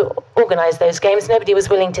wanted to organise those games. Nobody was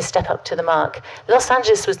willing to step up to the mark. Los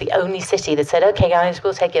Angeles was the only city that said, okay, guys,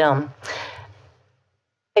 we'll take it on.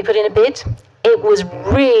 They put in a bid. It was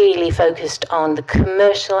really focused on the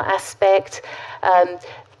commercial aspect.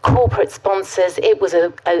 corporate sponsors. It was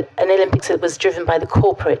an Olympics that was driven by the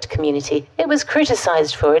corporate community. It was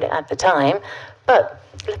criticised for it at the time, but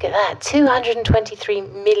look at that,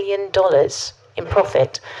 $223 million in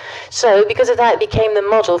profit. So because of that, it became the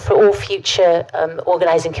model for all future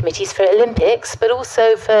organising committees for Olympics, but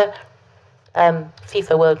also for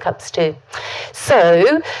FIFA World Cups too.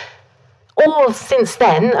 So all since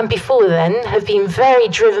then and before then have been very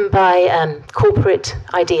driven by corporate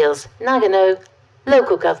ideals. Nagano,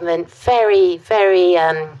 local government, very, very,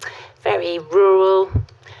 very rural.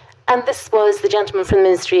 And this was the gentleman from the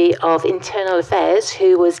Ministry of Internal Affairs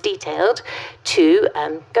who was detailed to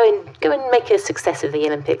go and make a success of the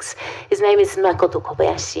Olympics. His name is Makoto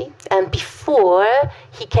Kobayashi. And before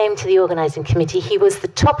he came to the organising committee, he was the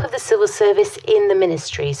top of the civil service in the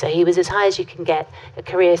ministry. So he was as high as you can get, a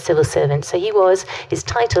career civil servant. So he was, his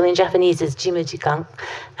title in Japanese is Jimujikan,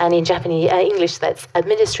 and in Japanese, English that's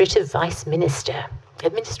Administrative Vice Minister.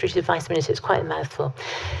 Administrative Vice Minister is quite a mouthful.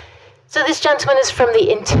 So this gentleman is from the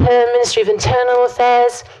Ministry of Internal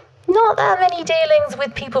Affairs, not that many dealings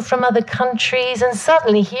with people from other countries, and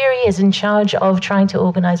suddenly here he is in charge of trying to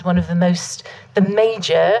organise one of the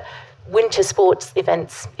major winter sports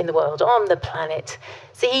events in the world, on the planet.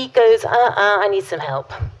 So he goes, I need some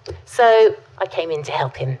help. So I came in to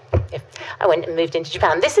help him. I went and moved into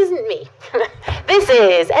Japan. This isn't me. This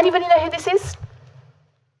is, anybody know who this is?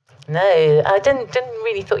 No, I didn't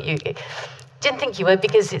really thought you... Didn't think you would,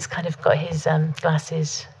 because it's kind of got his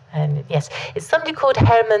glasses. And yes, it's somebody called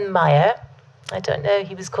Hermann Mayer. I don't know,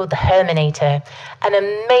 he was called the Herminator. An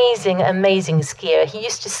amazing, amazing skier. He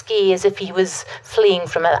used to ski as if he was fleeing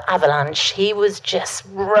from an avalanche. He was just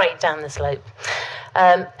right down the slope.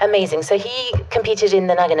 Amazing. So he competed in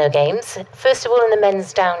the Nagano Games, first of all in the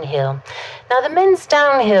men's downhill. Now the men's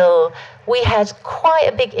downhill, we had quite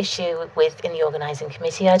a big issue with in the organising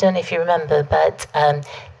committee. I don't know if you remember, but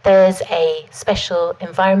there's a special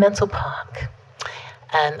environmental park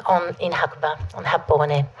in Hakuba, on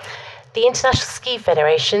Happone. The International Ski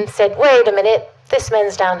Federation said, wait a minute, this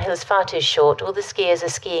men's downhill is far too short. All the skiers are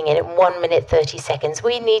skiing in 1 minute 30 seconds.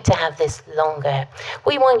 We need to have this longer.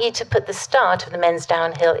 We want you to put the start of the men's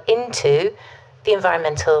downhill into the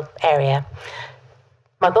environmental area.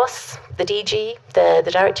 My boss, the DG, the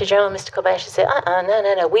Director General, Mr. Kobayashi, said,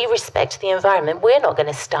 no, we respect the environment. We're not going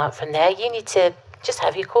to start from there. You need to just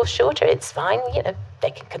have your course shorter. It's fine,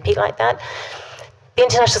 they can compete like that. The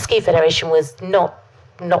International Ski Federation was not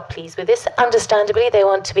pleased with this. Understandably, they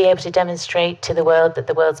want to be able to demonstrate to the world that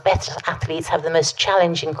the world's best athletes have the most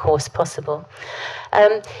challenging course possible.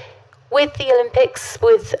 With the Olympics,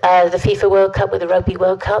 with the FIFA World Cup, with the Rugby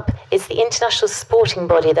World Cup, it's the international sporting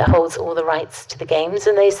body that holds all the rights to the games,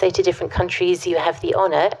 and they say to different countries, you have the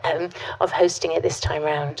honour of hosting it this time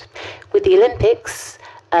round. With the Olympics,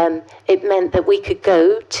 it meant that we could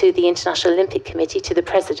go to the International Olympic Committee, to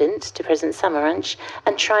President Samaranch,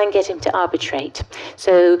 and try and get him to arbitrate.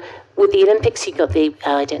 So with the Olympics, you got the,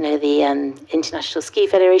 the International Ski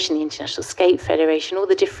Federation, the International Skate Federation, all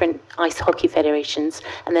the different ice hockey federations,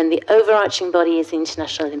 and then the overarching body is the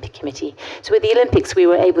International Olympic Committee. So with the Olympics, we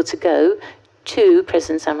were able to go to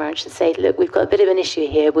President Samaranch and say, look, we've got a bit of an issue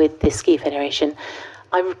here with the Ski Federation.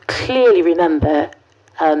 I clearly remember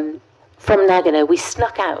from Nagano, we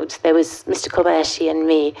snuck out. There was Mr. Kobayashi and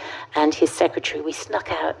me and his secretary. We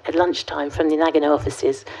snuck out at lunchtime from the Nagano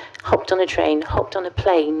offices, hopped on a train, hopped on a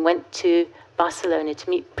plane, went to Barcelona to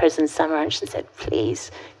meet President Samaranch and said,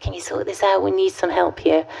 please, can you sort this out? We need some help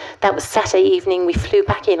here. That was Saturday evening. We flew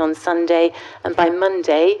back in on Sunday, and by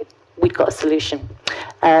Monday, we'd got a solution.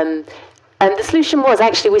 And the solution was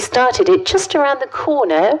actually we started it just around the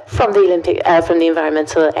corner from the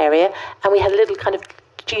environmental area, and we had a little kind of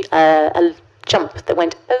a jump that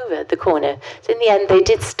went over the corner. So in the end, they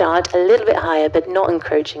did start a little bit higher, but not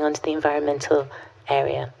encouraging onto the environmental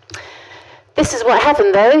area. This is what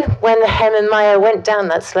happened, though, when Hermann Mayer went down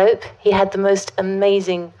that slope. He had the most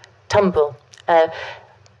amazing tumble.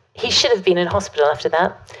 He should have been in hospital after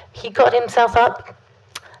that. He got himself up.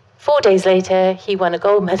 4 days later, he won a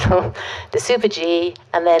gold medal, the Super G,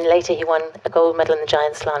 and then later he won a gold medal in the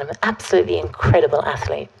giant slalom. Absolutely incredible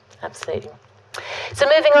athlete, absolutely. So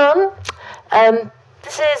moving on,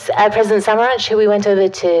 this is President Samaranch, who we went over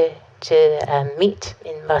to meet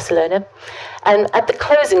in Barcelona. And at the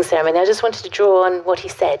closing ceremony, I just wanted to draw on what he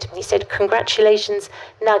said. He said, congratulations,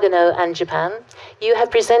 Nagano and Japan. You have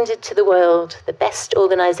presented to the world the best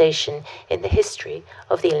organisation in the history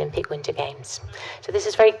of the Olympic Winter Games. So this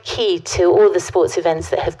is very key to all the sports events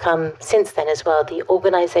that have come since then as well, the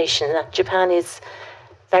organisation. Japan is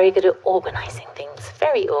very good at organising things,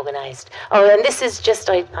 very organised. Oh, and this is just,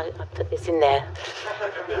 I put this in there.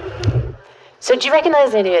 So do you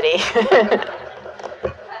recognise anybody?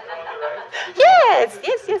 Yes.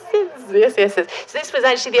 So this was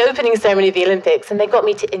actually the opening ceremony of the Olympics, and they got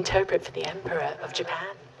me to interpret for the Emperor of Japan.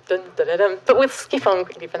 Dun, dun, dun, dun. But we'll skip on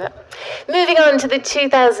quickly from that. Moving on to the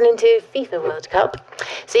 2002 FIFA World Cup.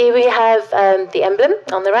 So here we have the emblem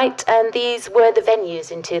on the right, and these were the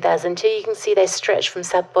venues in 2002. You can see they stretch from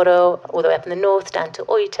Sapporo all the way up in the north down to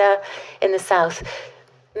Oita in the south.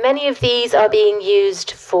 Many of these are being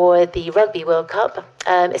used for the Rugby World Cup,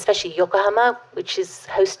 especially Yokohama, which has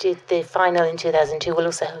hosted the final in 2002, will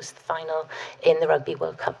also host the final in the Rugby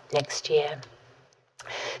World Cup next year.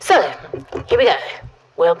 So, here we go.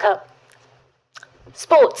 World Cup.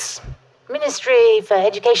 Sports. Ministry for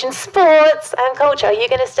Education, Sports and Culture. Are you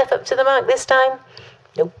going to step up to the mark this time?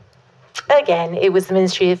 Nope. Again, it was the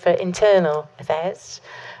Ministry for Internal Affairs.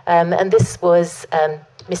 And this was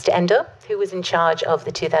Mr. Endo, who was in charge of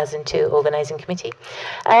the 2002 organising committee.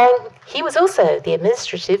 And he was also the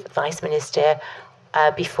administrative vice minister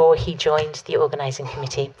before he joined the organising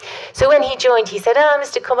committee. So when he joined, he said,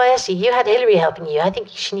 Mr. Kobayashi, you had Hillary helping you. I think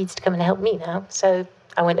she needs to come and help me now. So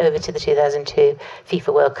I went over to the 2002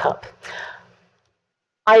 FIFA World Cup.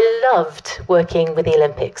 I loved working with the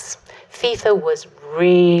Olympics. FIFA was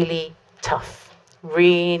really tough,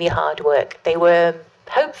 really hard work. They were,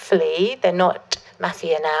 hopefully, they're not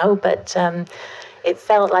mafia now, but it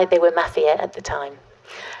felt like they were mafia at the time.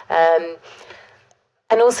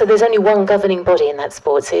 And also, there's only one governing body in that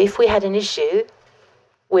sport, so if we had an issue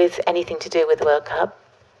with anything to do with the World Cup,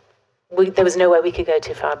 there was nowhere we could go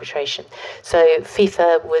to for arbitration. So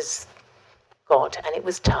FIFA was God, and it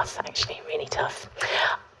was tough, actually, really tough.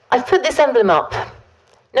 I've put this emblem up.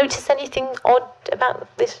 Notice anything odd about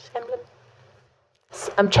this emblem?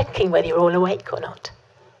 I'm checking whether you're all awake or not.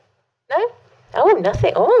 No? Oh,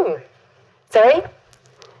 nothing. Oh, sorry?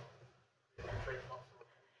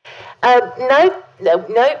 No.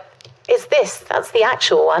 It's this. That's the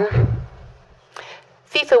actual one.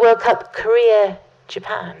 FIFA World Cup, Korea,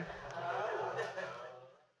 Japan.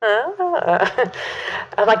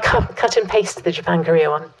 I cut and paste the Japan-Korea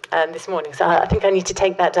one this morning, so I think I need to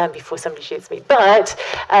take that down before somebody shoots me. But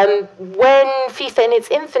when FIFA, in its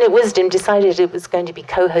infinite wisdom, decided it was going to be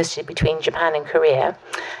co-hosted between Japan and Korea,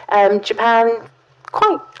 Japan,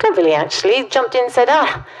 quite cleverly actually, jumped in and said,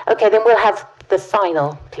 okay, then we'll have the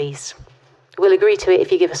final, please. We'll agree to it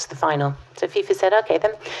if you give us the final. So FIFA said, okay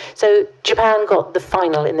then. So Japan got the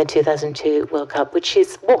final in the 2002 World Cup, which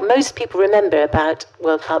is what most people remember about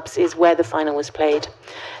World Cups, is where the final was played.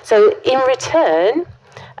 So in return,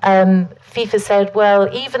 FIFA said,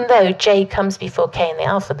 well, even though J comes before K in the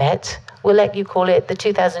alphabet, we'll let you call it the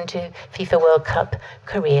 2002 FIFA World Cup,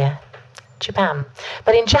 Korea, Japan.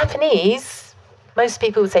 But in Japanese, most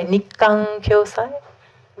people would say Nikkan Kyosai,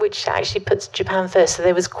 which actually puts Japan first. So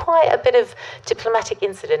there was quite a bit of diplomatic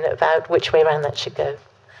incident about which way around that should go.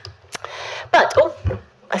 But,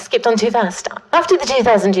 I skipped on too fast. After the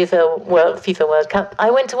 2002 FIFA World Cup, I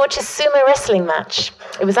went to watch a sumo wrestling match.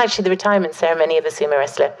 It was actually the retirement ceremony of a sumo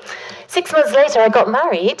wrestler. 6 months later, I got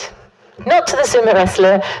married. Not to the sumo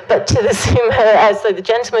wrestler, but to the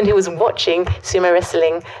gentleman who was watching sumo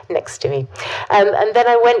wrestling next to me. And then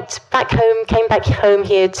I went back home, came back home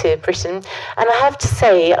here to Britain, and I have to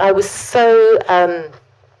say I was so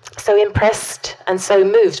impressed and so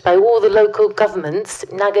moved by all the local governments,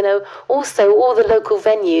 Nagano, also all the local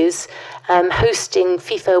venues hosting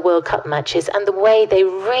FIFA World Cup matches, and the way they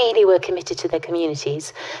really were committed to their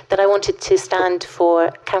communities, that I wanted to stand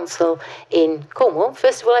for council in Cornwall.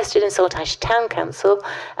 First of all, I stood in Saltash Town Council,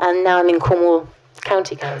 and now I'm in Cornwall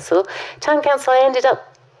County Council. Town Council, I ended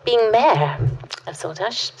up being mayor of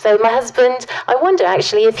Saltash. So my husband, I wonder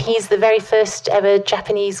actually if he's the very first ever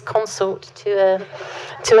Japanese consort to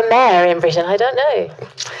a mayor in Britain. I don't know,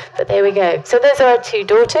 but there we go. So those are our two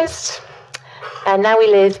daughters, and now we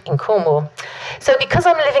live in Cornwall. So because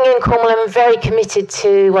I'm living in Cornwall, I'm very committed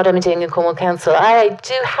to what I'm doing in Cornwall Council. I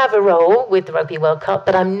do have a role with the Rugby World Cup,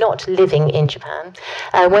 but I'm not living in Japan.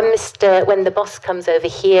 When the boss comes over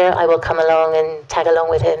here, I will come along and tag along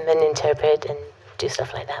with him and interpret and do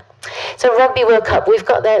stuff like that. So Rugby World Cup, we've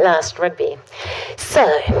got there at last, rugby. So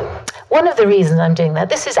one of the reasons I'm doing that,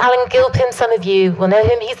 this is Alan Gilpin, some of you will know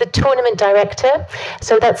him, he's the tournament director,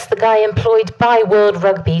 so that's the guy employed by World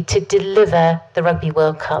Rugby to deliver the Rugby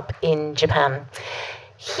World Cup in Japan.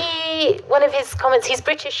 One of his comments, he's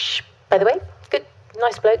British, by the way, good,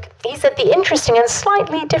 nice bloke. He said the interesting and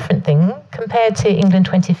slightly different thing compared to England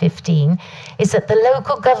 2015 is that the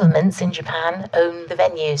local governments in Japan own the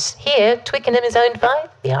venues. Here, Twickenham is owned by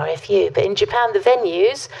the RFU, but in Japan, the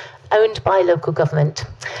venues owned by local government.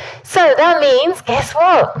 So that means, guess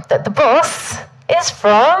what? That the boss is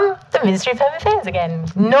from the Ministry of Home Affairs again,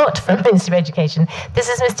 not from the Ministry of Education. This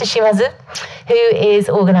is Mr. Shimazu, who is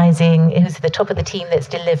organising, who's at the top of the team that's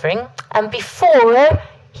delivering. And before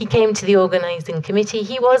he came to the organising committee,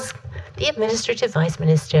 he was the Administrative Vice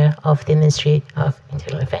Minister of the Ministry of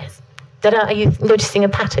Internal Affairs. Are you noticing a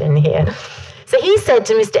pattern here? So he said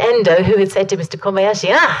to Mr. Endo, who had said to Mr. Kobayashi,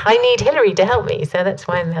 I need Hillary to help me, so that's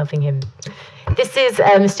why I'm helping him. This is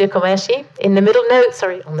Mr. Kobayashi in the middle. No,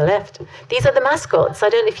 sorry, on the left. These are the mascots. I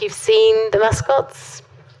don't know if you've seen the mascots.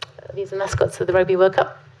 These are mascots of the Rugby World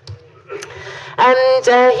Cup. And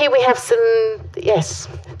here we have some, yes,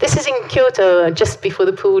 this is in Kyoto, just before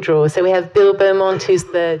the pool draw. So we have Bill Beaumont, who's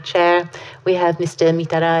the chair. We have Mr.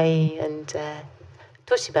 Mitarai and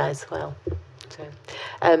Toshiba as well.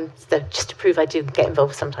 So just to prove I do get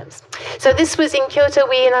involved sometimes. So this was in Kyoto.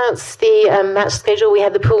 We announced the match schedule. We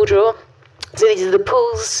had the pool draw. So these are the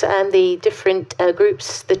pools and the different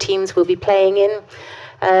groups the teams will be playing in.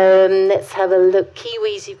 Let's have a look.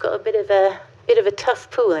 Kiwis, you've got a bit of a tough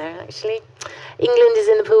pool there, actually. England is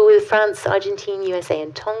in the pool with France, Argentina, USA,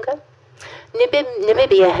 and Tonga.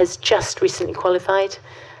 Namibia has just recently qualified.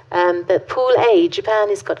 But Pool A, Japan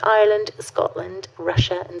has got Ireland, Scotland,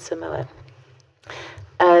 Russia, and Samoa.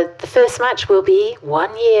 The first match will be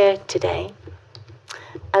 1 year today,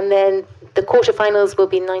 and then the quarterfinals will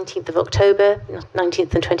be 19th of October,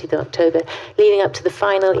 19th and 20th of October, leading up to the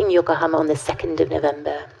final in Yokohama on the 2nd of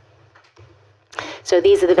November. So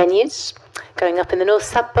these are the venues. Going up in the north,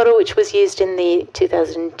 Sapporo, which was used in the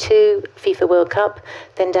 2002 FIFA World Cup,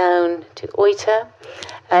 then down to Oita.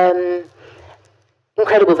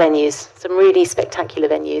 Incredible venues, some really spectacular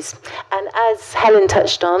venues. And as Helen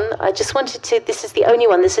touched on, I just wanted to, this is the only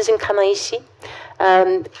one, this is in Kamaishi.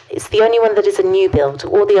 It's the only one that is a new build.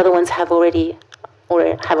 All the other ones have already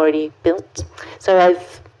built. So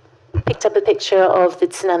I've picked up a picture of the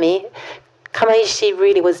tsunami. Kamaishi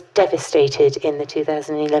really was devastated in the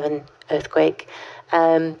 2011 earthquake.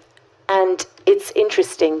 And it's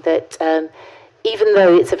interesting that even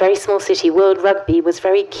though it's a very small city, World Rugby was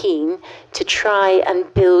very keen to try and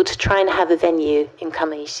have a venue in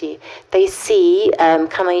Kamaishi. They see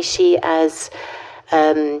Kamaishi as,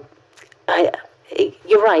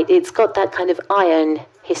 you're right, it's got that kind of iron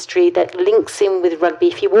history that links in with rugby.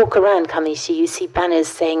 If you walk around Kamaishi, you see banners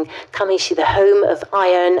saying Kamaishi, the home of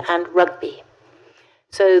iron and rugby.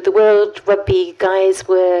 So the World Rugby guys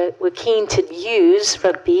were keen to use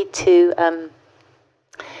rugby to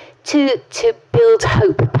build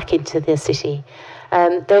hope back into their city.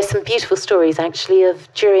 There's some beautiful stories, actually, of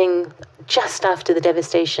just after the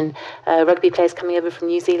devastation, rugby players coming over from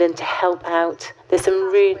New Zealand to help out. There's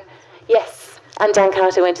some yes, and Dan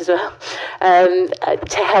Carter went as well,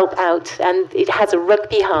 to help out, and it has a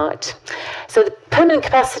rugby heart. So the permanent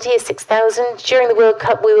capacity is 6,000. During the World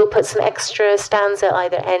Cup, we will put some extra stands at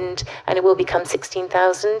either end, and it will become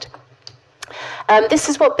 16,000. This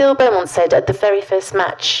is what Bill Beaumont said at the very first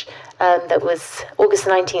match. That was August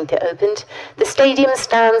 19th, it opened. The stadium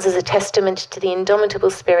stands as a testament to the indomitable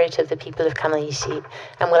spirit of the people of Kamaishi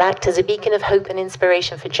and will act as a beacon of hope and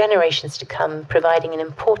inspiration for generations to come, providing an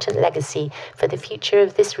important legacy for the future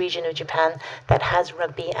of this region of Japan that has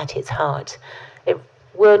rugby at its heart.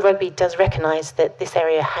 World Rugby does recognise that this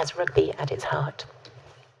area has rugby at its heart.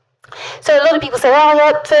 So a lot of people say, oh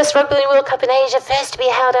yeah, first Rugby World Cup in Asia, first to be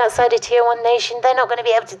held outside a Tier 1 nation, they're not going to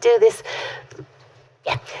be able to do this.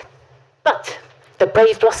 Yeah. But the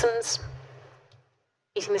brave blossoms,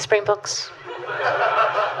 eating the springboks.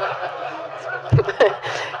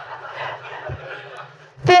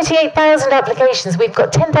 38,000 applications. We've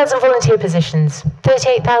got 10,000 volunteer positions.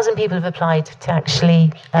 38,000 people have applied to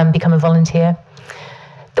actually become a volunteer.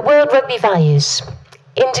 The World Rugby values.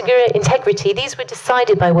 Integrity, these were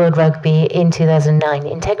decided by World Rugby in 2009.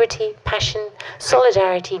 Integrity, passion,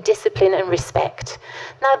 solidarity, discipline, and respect.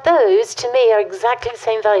 Now those, to me, are exactly the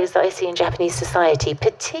same values that I see in Japanese society,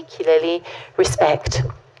 particularly respect.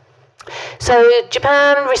 So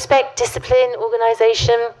Japan, respect, discipline,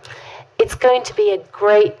 organisation, it's going to be a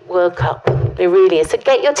great World Cup. It really is. So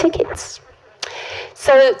get your tickets.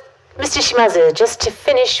 So Mr. Shimazu, just to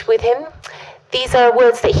finish with him, these are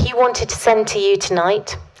words that he wanted to send to you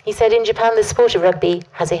tonight. He said, in Japan, the sport of rugby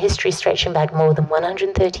has a history stretching back more than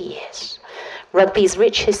 130 years. Rugby's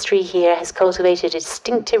rich history here has cultivated a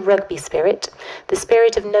distinctive rugby spirit, the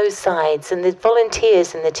spirit of no sides, and the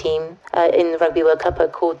volunteers in the team in the Rugby World Cup are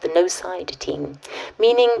called the no-side team,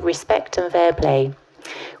 meaning respect and fair play.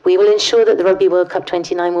 We will ensure that the Rugby World Cup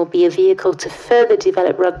 29 will be a vehicle to further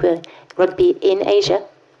develop rugby in Asia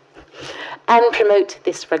and promote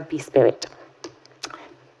this rugby spirit.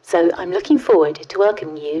 So I'm looking forward to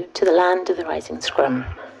welcoming you to the land of the rising scrum.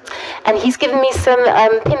 And he's given me some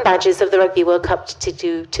pin badges of the Rugby World Cup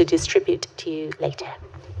to distribute to you later.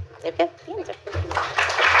 Okay?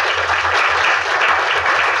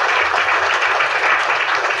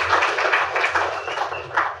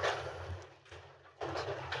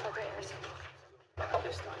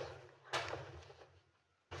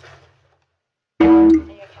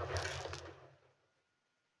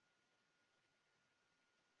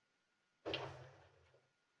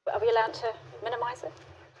 Are we allowed to minimize it?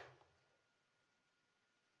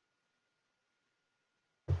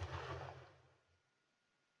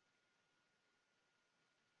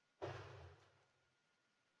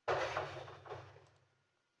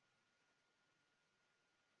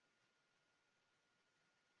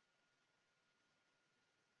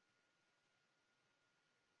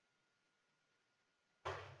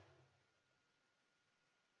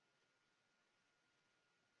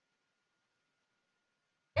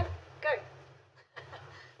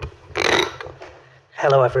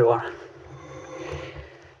 Hello, everyone.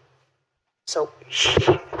 So,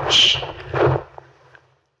 shh.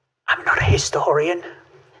 I'm not a historian.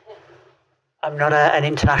 I'm not an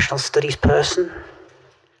international studies person.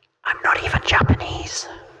 I'm not even Japanese.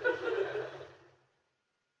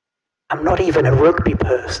 I'm not even a rugby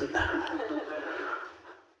person.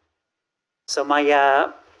 So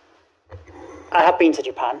I have been to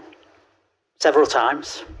Japan several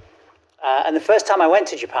times. And the first time I went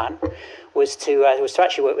to Japan was to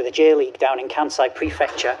actually work with the J League down in Kansai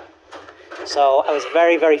Prefecture. So I was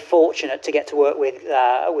very, very fortunate to get to work with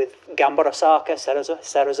Gamba Osaka,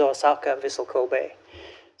 Cerezo Osaka, and Vissel Kobe.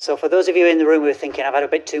 So for those of you in the room who are thinking, I've had a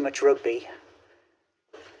bit too much rugby,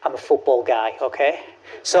 I'm a football guy, okay?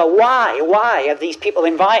 So why have these people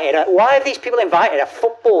invited a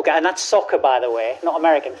football guy, and that's soccer, by the way, not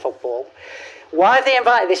American football. Why have they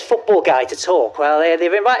invited this football guy to talk? Well,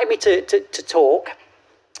 they've invited me to talk,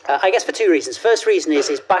 I guess for two reasons. First reason is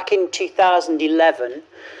back in 2011,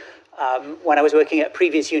 when I was working at a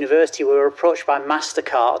previous university, we were approached by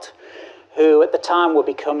MasterCard, who at the time were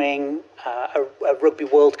becoming a Rugby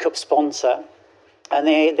World Cup sponsor. And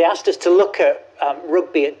they asked us to look at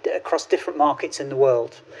rugby across different markets in the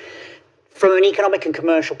world from an economic and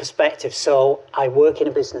commercial perspective. So I work in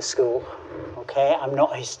a business school. Okay, I'm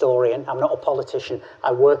not a historian, I'm not a politician,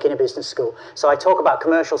 I work in a business school. So I talk about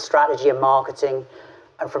commercial strategy and marketing,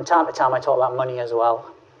 and from time to time I talk about money as well.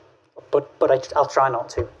 But I'll try not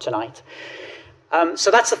to tonight.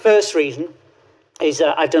 So that's the first reason, is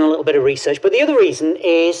I've done a little bit of research. But the other reason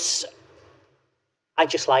is I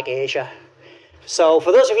just like Asia. So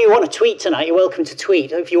for those of you who want to tweet tonight, you're welcome to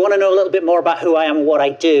tweet. If you want to know a little bit more about who I am and what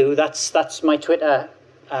I do, that's my Twitter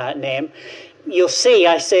name. You'll see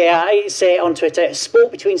I say on Twitter,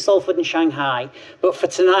 sport between Salford and Shanghai, but for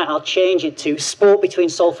tonight I'll change it to sport between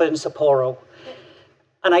Salford and Sapporo.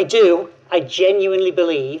 And I genuinely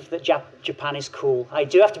believe that Japan is cool. I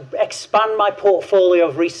do have to expand my portfolio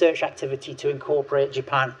of research activity to incorporate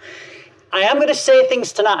Japan. I am going to say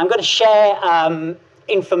things tonight. I'm going to share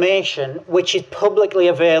information which is publicly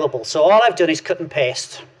available. So all I've done is cut and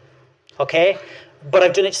paste, okay? But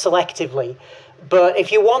I've done it selectively. But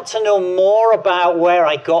if you want to know more about where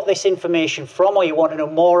I got this information from, or you want to know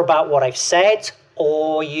more about what I've said,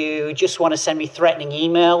 or you just want to send me threatening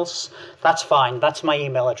emails, that's fine. That's my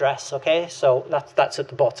email address, okay? So that's at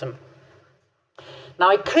the bottom. Now,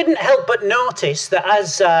 I couldn't help but notice that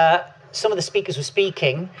as some of the speakers were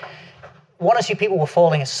speaking, one or two people were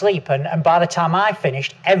falling asleep, and by the time I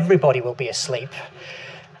finished, everybody will be asleep.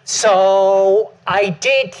 So I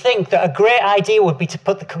did think that a great idea would be to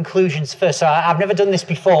put the conclusions first. So I've never done this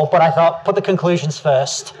before, but I thought put the conclusions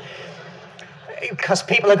first, because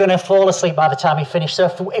people are going to fall asleep by the time you finish.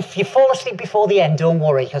 So if you fall asleep before the end, don't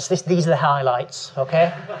worry, because these are the highlights,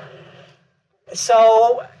 okay?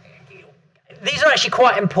 So these are actually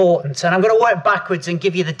quite important, and I'm going to work backwards and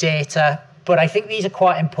give you the data, but I think these are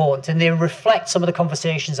quite important, and they reflect some of the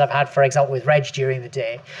conversations I've had, for example, with Reg during the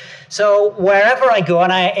day. So wherever I go,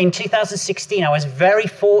 and in 2016, I was very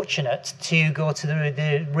fortunate to go to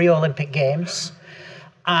the Rio Olympic Games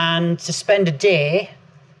and to spend a day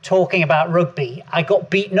talking about rugby. I got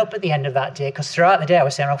beaten up at the end of that day because throughout the day I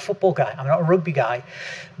was saying I'm a football guy, I'm not a rugby guy.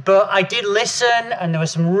 But I did listen, and there were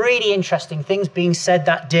some really interesting things being said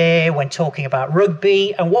that day when talking about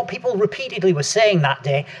rugby. And what people repeatedly were saying that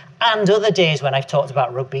day, and other days when I've talked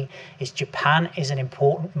about rugby, is Japan is an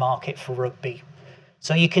important market for rugby.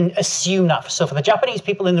 So you can assume that. So for the Japanese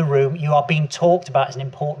people in the room, you are being talked about as an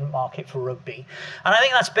important market for rugby. And I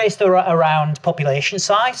think that's based around population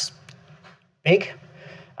size, big.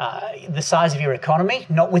 the size of your economy,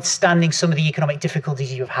 notwithstanding some of the economic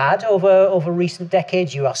difficulties you've had over recent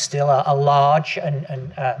decades, you are still a large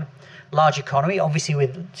large economy, obviously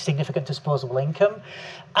with significant disposable income.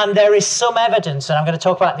 And there is some evidence, and I'm going to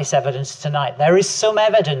talk about this evidence tonight, there is some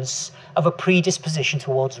evidence of a predisposition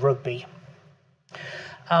towards rugby.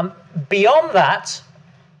 Beyond that,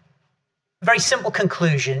 very simple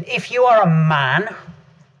conclusion. If you are a man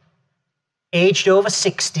aged over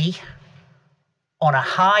 60 on a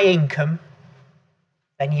high income,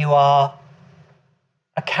 then you are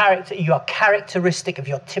characteristic of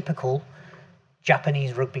your typical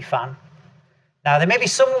Japanese rugby fan. Now, there may be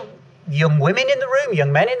some young women in the room,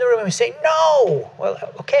 young men in the room who say, no, well,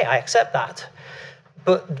 okay, I accept that.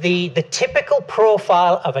 But the typical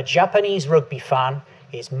profile of a Japanese rugby fan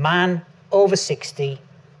is man over 60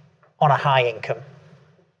 on a high income.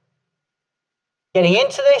 Getting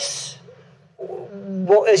into this,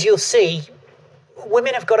 as you'll see,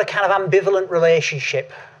 women have got a kind of ambivalent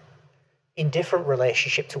relationship, indifferent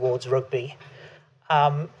relationship towards rugby.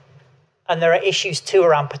 And there are issues too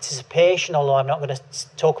around participation, although I'm not going to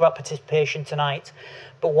talk about participation tonight.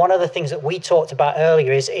 But one of the things that we talked about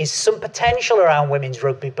earlier is some potential around women's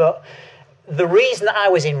rugby. But the reason that I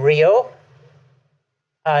was in Rio,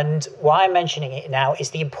 and why I'm mentioning it now,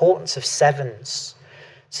 is the importance of sevens.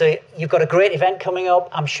 So you've got a great event coming up.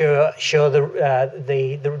 I'm sure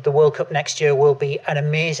the World Cup next year will be an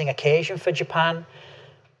amazing occasion for Japan.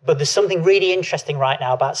 But there's something really interesting right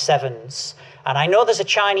now about sevens. And I know there's a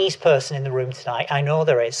Chinese person in the room tonight. I know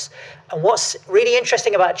there is. And what's really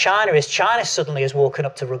interesting about China is China suddenly has woken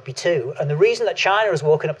up to rugby too. And the reason that China has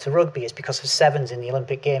woken up to rugby is because of sevens in the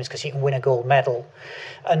Olympic Games, because you can win a gold medal.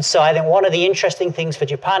 And so I think one of the interesting things for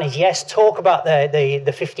Japan is, yes, talk about the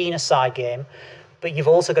 15-a-side game, but you've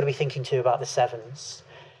also got to be thinking too about the sevens.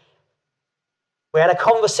 We had a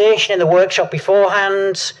conversation in the workshop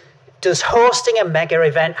beforehand. Does hosting a mega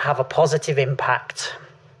event have a positive impact?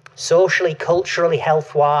 Socially, culturally,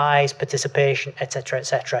 health-wise, participation, etc.,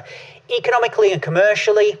 etc. Economically and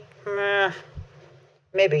commercially,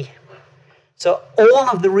 maybe. So all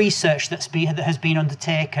of the research that has been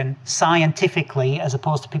undertaken scientifically, as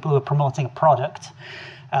opposed to people who are promoting a product,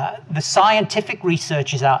 the scientific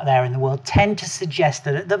researchers out there in the world tend to suggest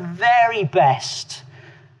that at the very best,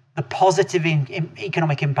 the positive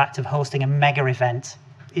economic impact of hosting a mega event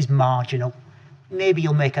is marginal. Maybe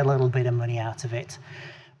you'll make a little bit of money out of it.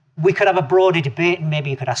 We could have a broader debate, and maybe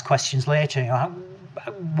you could ask questions later. You know,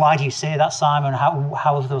 why do you say that, Simon? How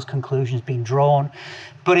have those conclusions been drawn?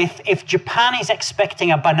 But if Japan is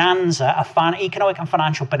expecting a bonanza, economic and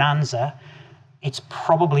financial bonanza, it's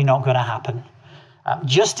probably not going to happen.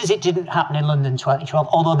 Just as it didn't happen in London 2012,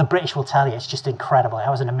 although the British will tell you it's just incredible. That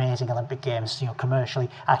was an amazing Olympic Games, commercially,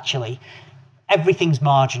 actually. Everything's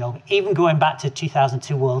marginal, even going back to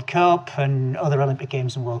 2002 World Cup and other Olympic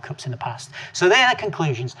Games and World Cups in the past. So they're the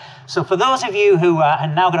conclusions. So for those of you who are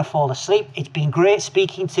now going to fall asleep, it's been great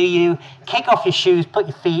speaking to you. Kick off your shoes, put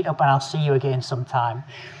your feet up, and I'll see you again sometime.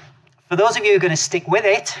 For those of you who are going to stick with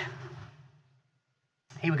it,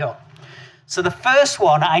 here we go. So the first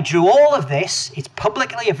one, I drew all of this. It's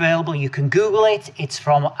publicly available. You can Google it. It's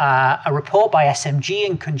from a report by SMG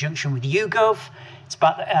in conjunction with YouGov. It's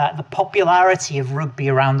about the popularity of rugby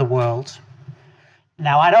around the world.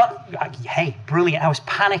 Now, hey, brilliant. I was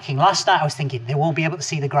panicking. Last night I was thinking, they won't be able to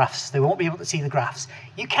see the graphs. They won't be able to see the graphs.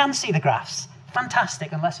 You can see the graphs.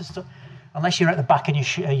 Fantastic, unless you're at the back and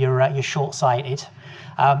you're short-sighted.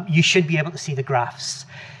 You should be able to see the graphs.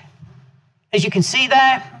 As you can see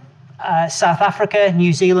there, South Africa,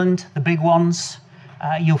 New Zealand, the big ones.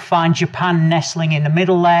 You'll find Japan nestling in the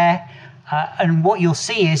middle there. And what you'll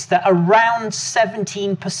see is that around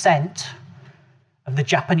 17% of the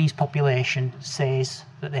Japanese population says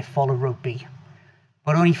that they follow rugby,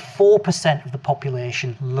 but only 4% of the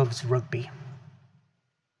population loves rugby.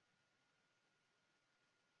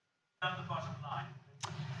 Down the bottom line.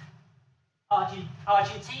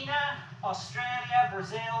 Argentina, Australia,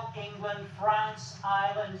 Brazil, England, France,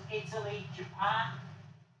 Ireland, Italy, Japan.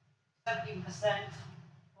 17%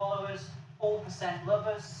 followers, 4%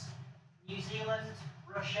 lovers. New Zealand,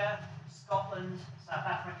 Russia, Scotland, South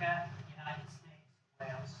Africa, United States,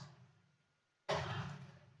 Wales.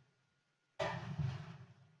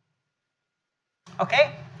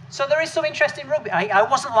 Okay, so there is some interest in rugby. I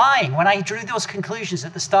wasn't lying. When I drew those conclusions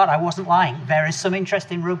at the start, I wasn't lying. There is some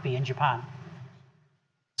interest in rugby in Japan.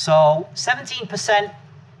 So 17%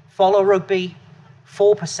 follow rugby,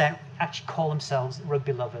 4% actually call themselves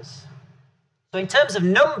rugby lovers. So in terms of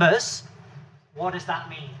numbers, what does that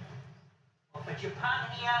mean? Well, for Japan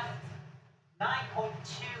here,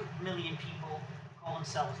 9.2 million people call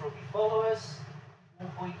themselves rugby followers,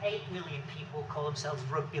 1.8 million people call themselves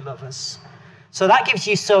rugby lovers. So that gives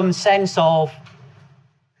you some sense of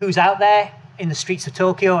who's out there in the streets of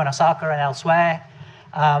Tokyo and Osaka and elsewhere.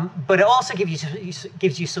 But it also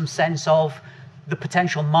gives you some sense of the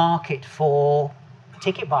potential market for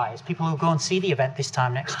ticket buyers, people who go and see the event this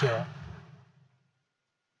time next year.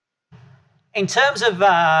 In terms of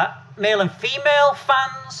male and female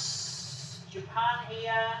fans, Japan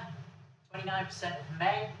here, 29% of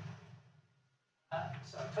men.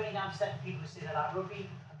 So 29% of people who say they like rugby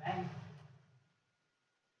are men.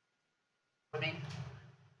 Women.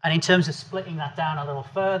 And in terms of splitting that down a little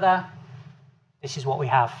further, this is what we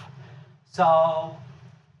have. So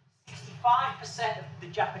 65% of the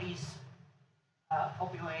Japanese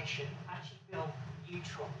population actually feel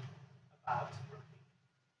neutral about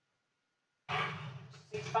rugby.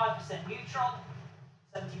 65% neutral,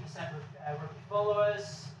 70% rugby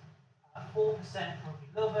followers, 4% rugby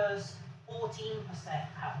lovers, 14%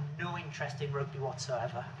 have no interest in rugby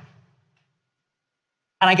whatsoever.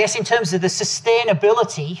 And I guess in terms of the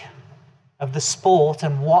sustainability of the sport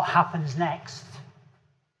and what happens next,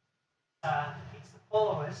 it's the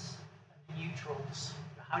followers and the neutrals.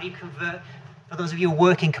 How do you convert, for those of you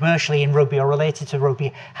working commercially in rugby or related to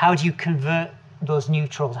rugby, how do you convert those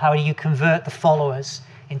neutrals? How do you convert the followers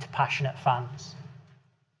into passionate fans?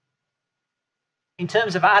 In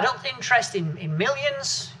terms of adult interest in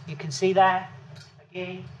millions, you can see there,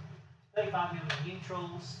 again, 35 million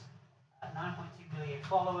neutrals, 9.2 million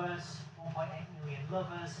followers, 1.8 million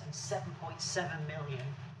lovers, and 7.7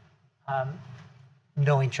 million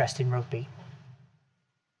no interest in rugby.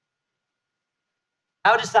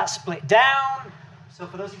 How does that split down? So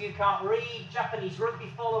for those of you who can't read, Japanese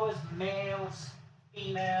rugby followers, males,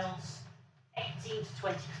 females, 18 to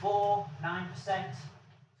 24, 9%,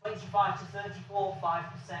 25 to 34, 5%,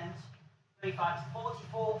 35 to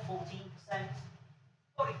 44, 14%,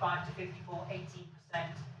 45 to 54, 18%,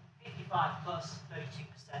 55 plus,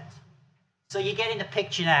 32%. So you're getting the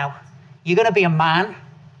picture now. You're going to be a man,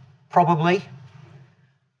 probably,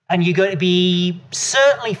 and you're going to be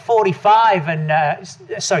certainly 45 and,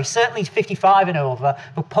 certainly 55 and over,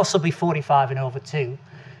 but possibly 45 and over too.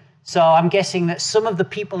 So I'm guessing that some of the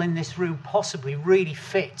people in this room possibly really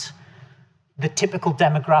fit the typical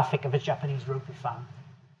demographic of a Japanese rugby fan.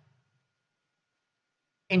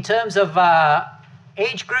 In terms of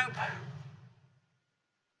age group,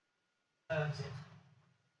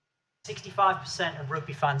 65% of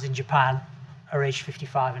rugby fans in Japan are aged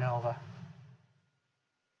 55 and over.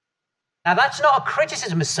 Now, that's not a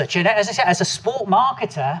criticism as such. And as I said, as a sport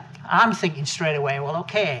marketer, I'm thinking straight away, well,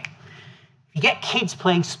 okay, if you get kids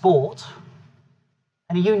playing sport,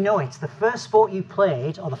 and you know it's the first sport you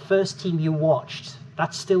played or the first team you watched,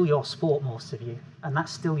 that's still your sport, most of you, and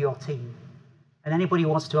that's still your team. And anybody who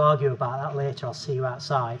wants to argue about that later, I'll see you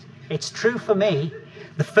outside. It's true for me.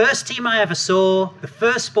 The first team I ever saw, the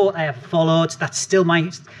first sport I ever followed, that's still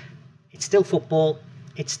it's still football,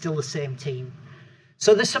 it's still the same team.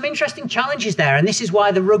 So there's some interesting challenges there, and this is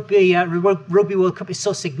why the Rugby World Cup is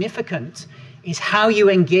so significant, is how you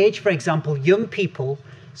engage, for example, young people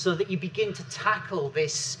so that you begin to tackle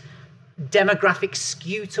this demographic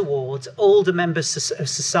skew towards older members of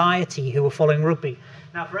society who are following rugby.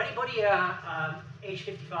 Now, for anybody age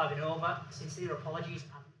 55 and over, sincere apologies,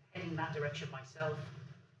 I'm heading that direction myself.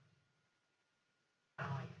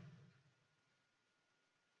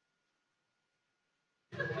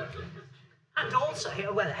 And also,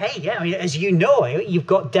 well, hey, yeah, I mean, as you know, you've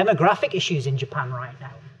got demographic issues in Japan right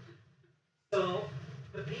now. So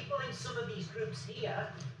the people in some of these groups here,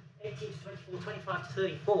 18 to 24, 25 to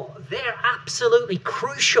 34, they're absolutely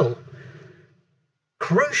crucial.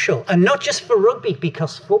 Crucial. And not just for rugby,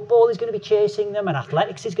 because football is going to be chasing them, and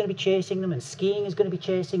athletics is going to be chasing them, and skiing is going to be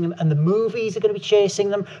chasing them, and the movies are going to be chasing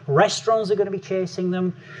them, restaurants are going to be chasing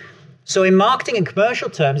them. So in marketing and commercial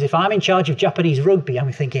terms, if I'm in charge of Japanese rugby,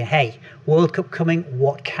 I'm thinking, hey, World Cup coming,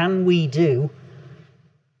 what can we do?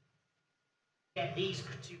 Get these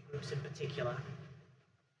two groups in particular.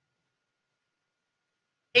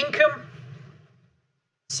 Income.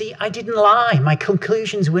 See, I didn't lie. My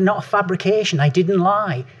conclusions were not a fabrication. I didn't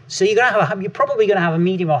lie. So you're probably going to have a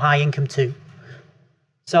medium or high income too.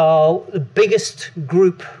 So the biggest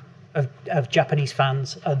group of Japanese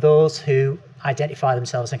fans are those who identify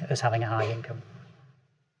themselves as having a high income.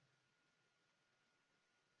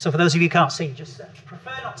 So for those of you who can't see, just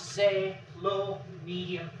prefer not to say low,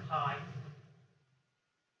 medium, high.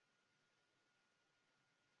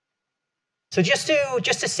 So just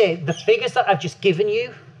to say, the figures that I've just given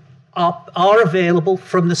you are available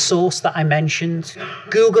from the source that I mentioned.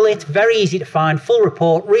 Google it, very easy to find, full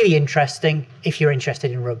report, really interesting if you're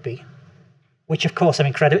interested in rugby. which of course I'm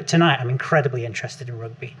incredibly interested in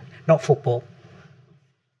rugby, not football.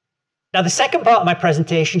 Now, the second part of my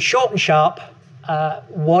presentation, short and sharp,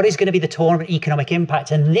 what is going to be the tournament economic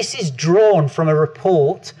impact? And this is drawn from a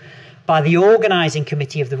report by the organising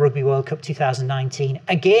committee of the Rugby World Cup 2019.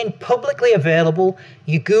 Again, publicly available.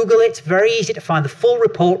 You Google it, it's very easy to find the full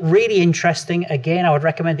report, really interesting. Again, I would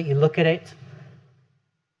recommend that you look at it.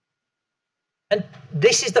 And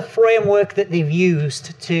this is the framework that they've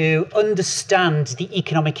used to understand the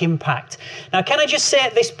economic impact. Now, can I just say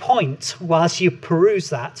at this point, whilst you peruse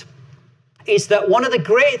that, is that one of the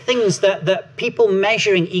great things that people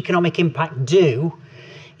measuring economic impact do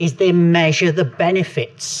is they measure the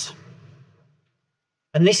benefits.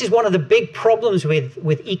 And this is one of the big problems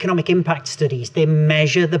with economic impact studies. They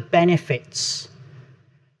measure the benefits.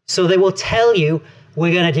 So they will tell you,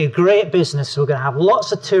 we're going to do great business. We're going to have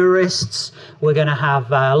lots of tourists. We're going to have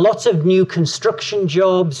lots of new construction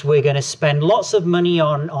jobs. We're going to spend lots of money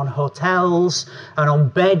on hotels and on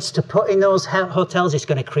beds to put in those hotels. It's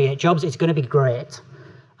going to create jobs. It's going to be great.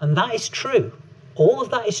 And that is true. All of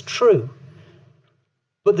that is true.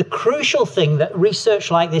 But the crucial thing that research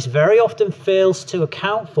like this very often fails to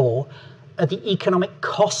account for are the economic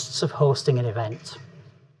costs of hosting an event.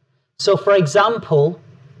 So, for example,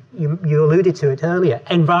 you alluded to it earlier,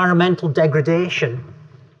 environmental degradation.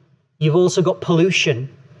 You've also got pollution.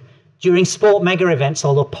 During sport mega events,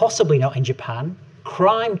 although possibly not in Japan,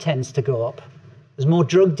 crime tends to go up. There's more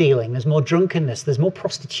drug dealing, there's more drunkenness, there's more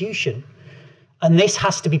prostitution. And this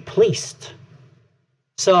has to be policed.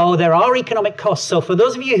 So there are economic costs. So for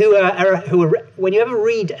those of you who are when you ever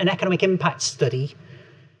read an economic impact study,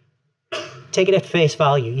 take it at face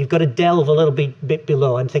value. You've got to delve a little bit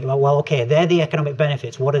below and think about, well, okay, they're the economic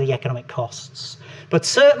benefits. What are the economic costs? But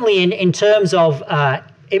certainly in terms of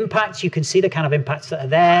impacts, you can see the kind of impacts that are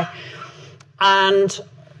there. And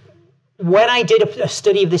when I did a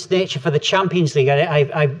study of this nature for the Champions League,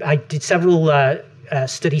 I did several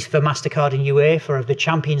studies for MasterCard and UEFA of the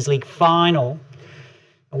Champions League final.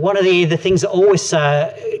 One of the things that always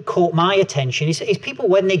caught my attention is people,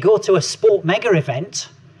 when they go to a sport mega event,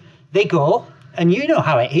 they go, and you know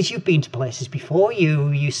how it is. You've been to places before.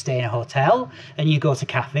 You stay in a hotel, and you go to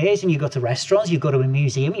cafes, and you go to restaurants. You go to a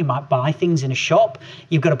museum. You might buy things in a shop.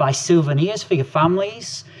 You've got to buy souvenirs for your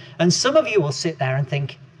families. And some of you will sit there and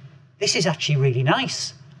think, this is actually really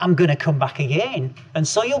nice. I'm going to come back again. And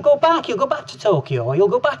so you'll go back. You'll go back to Tokyo, or you'll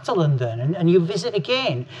go back to London, and you'll visit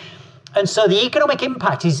again. And so the economic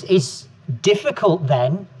impact is difficult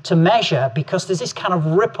then to measure, because there's this kind of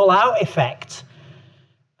ripple out effect.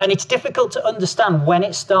 And it's difficult to understand when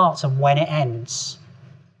it starts and when it ends.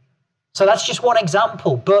 So that's just one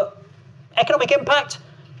example. But economic impact,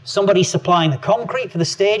 somebody supplying the concrete for the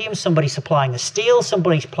stadium, somebody supplying the steel,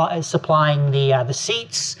 somebody supplying the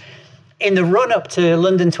seats. In the run-up to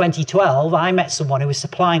London 2012, I met someone who was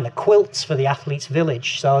supplying the quilts for the Athletes'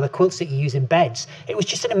 Village, so the quilts that you use in beds. It was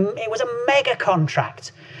just it was a mega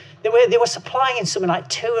contract. They were supplying something like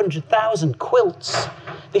 200,000 quilts.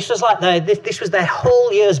 This was like this was their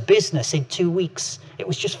whole year's business in 2 weeks. It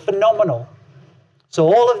was just phenomenal. So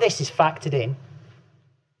all of this is factored in.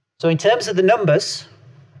 So in terms of the numbers,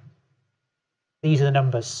 these are the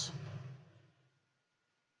numbers.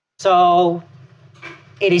 So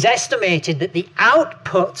it is estimated that the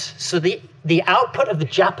output, so the output of the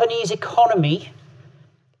Japanese economy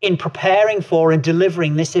in preparing for and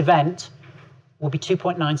delivering this event will be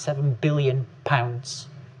 £2.97 billion.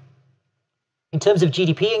 In terms of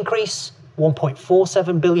GDP increase,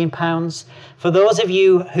 £1.47 billion. For those of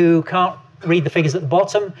you who can't read the figures at the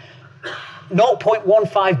bottom,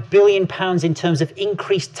 £0.15 billion in terms of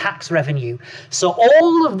increased tax revenue. So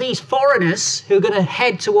all of these foreigners who are going to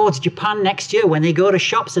head towards Japan next year, when they go to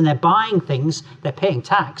shops and they're buying things, they're paying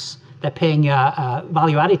tax. They're paying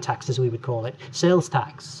value-added tax, as we would call it, sales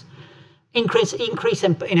tax. Increase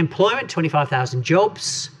in employment, 25,000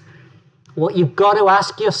 jobs. What you've got to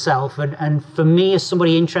ask yourself, and for me as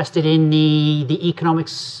somebody interested in the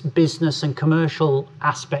economics, business and commercial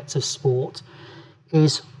aspects of sport,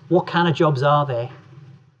 is what kind of jobs are they?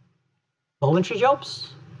 Voluntary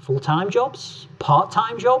jobs? Full-time jobs?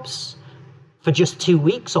 Part-time jobs? For just 2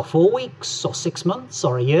 weeks or 4 weeks or 6 months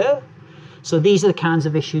or a year? So these are the kinds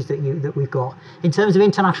of issues that we've got. In terms of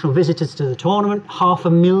international visitors to the tournament,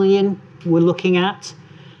 500,000 we're looking at.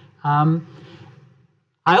 I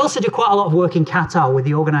also do quite a lot of work in Qatar with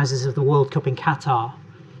the organisers of the World Cup in Qatar.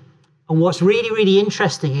 And what's really, really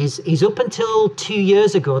interesting is up until 2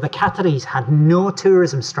 years ago, the Qataris had no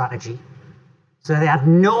tourism strategy. So they had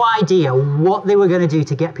no idea what they were going to do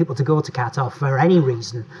to get people to go to Qatar for any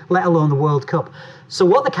reason, let alone the World Cup. So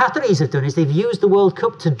what the Qataris have done is they've used the World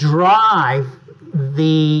Cup to drive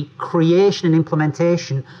the creation and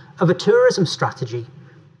implementation of a tourism strategy,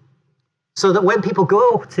 so that when people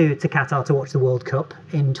go to Qatar to watch the World Cup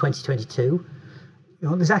in 2022,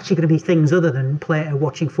 there's actually going to be things other than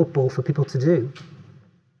watching football for people to do.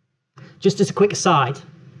 Just as a quick aside,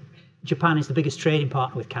 Japan is the biggest trading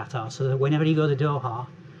partner with Qatar, so that whenever you go to Doha,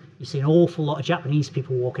 you see an awful lot of Japanese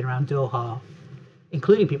people walking around Doha,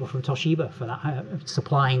 including people from Toshiba, for that,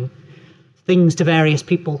 supplying things to various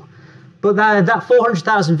people. But that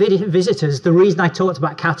 400,000 visitors, the reason I talked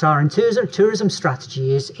about Qatar and tourism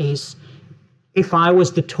strategy is if I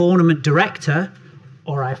was the tournament director,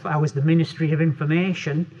 or if I was the Ministry of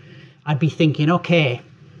Information, I'd be thinking, okay,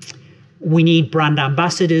 we need brand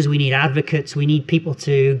ambassadors, we need advocates, we need people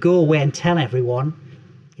to go away and tell everyone,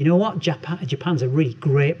 you know what, Japan's a really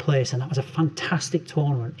great place, and that was a fantastic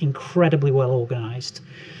tournament, incredibly well organised.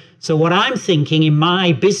 So what I'm thinking in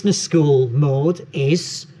my business school mode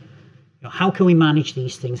is, how can we manage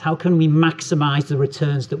these things? How can we maximise the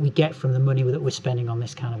returns that we get from the money that we're spending on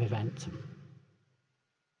this kind of event?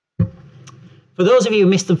 For those of you who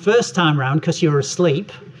missed them first time round because you were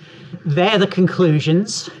asleep, they're the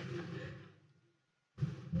conclusions.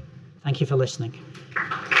 Thank you for listening.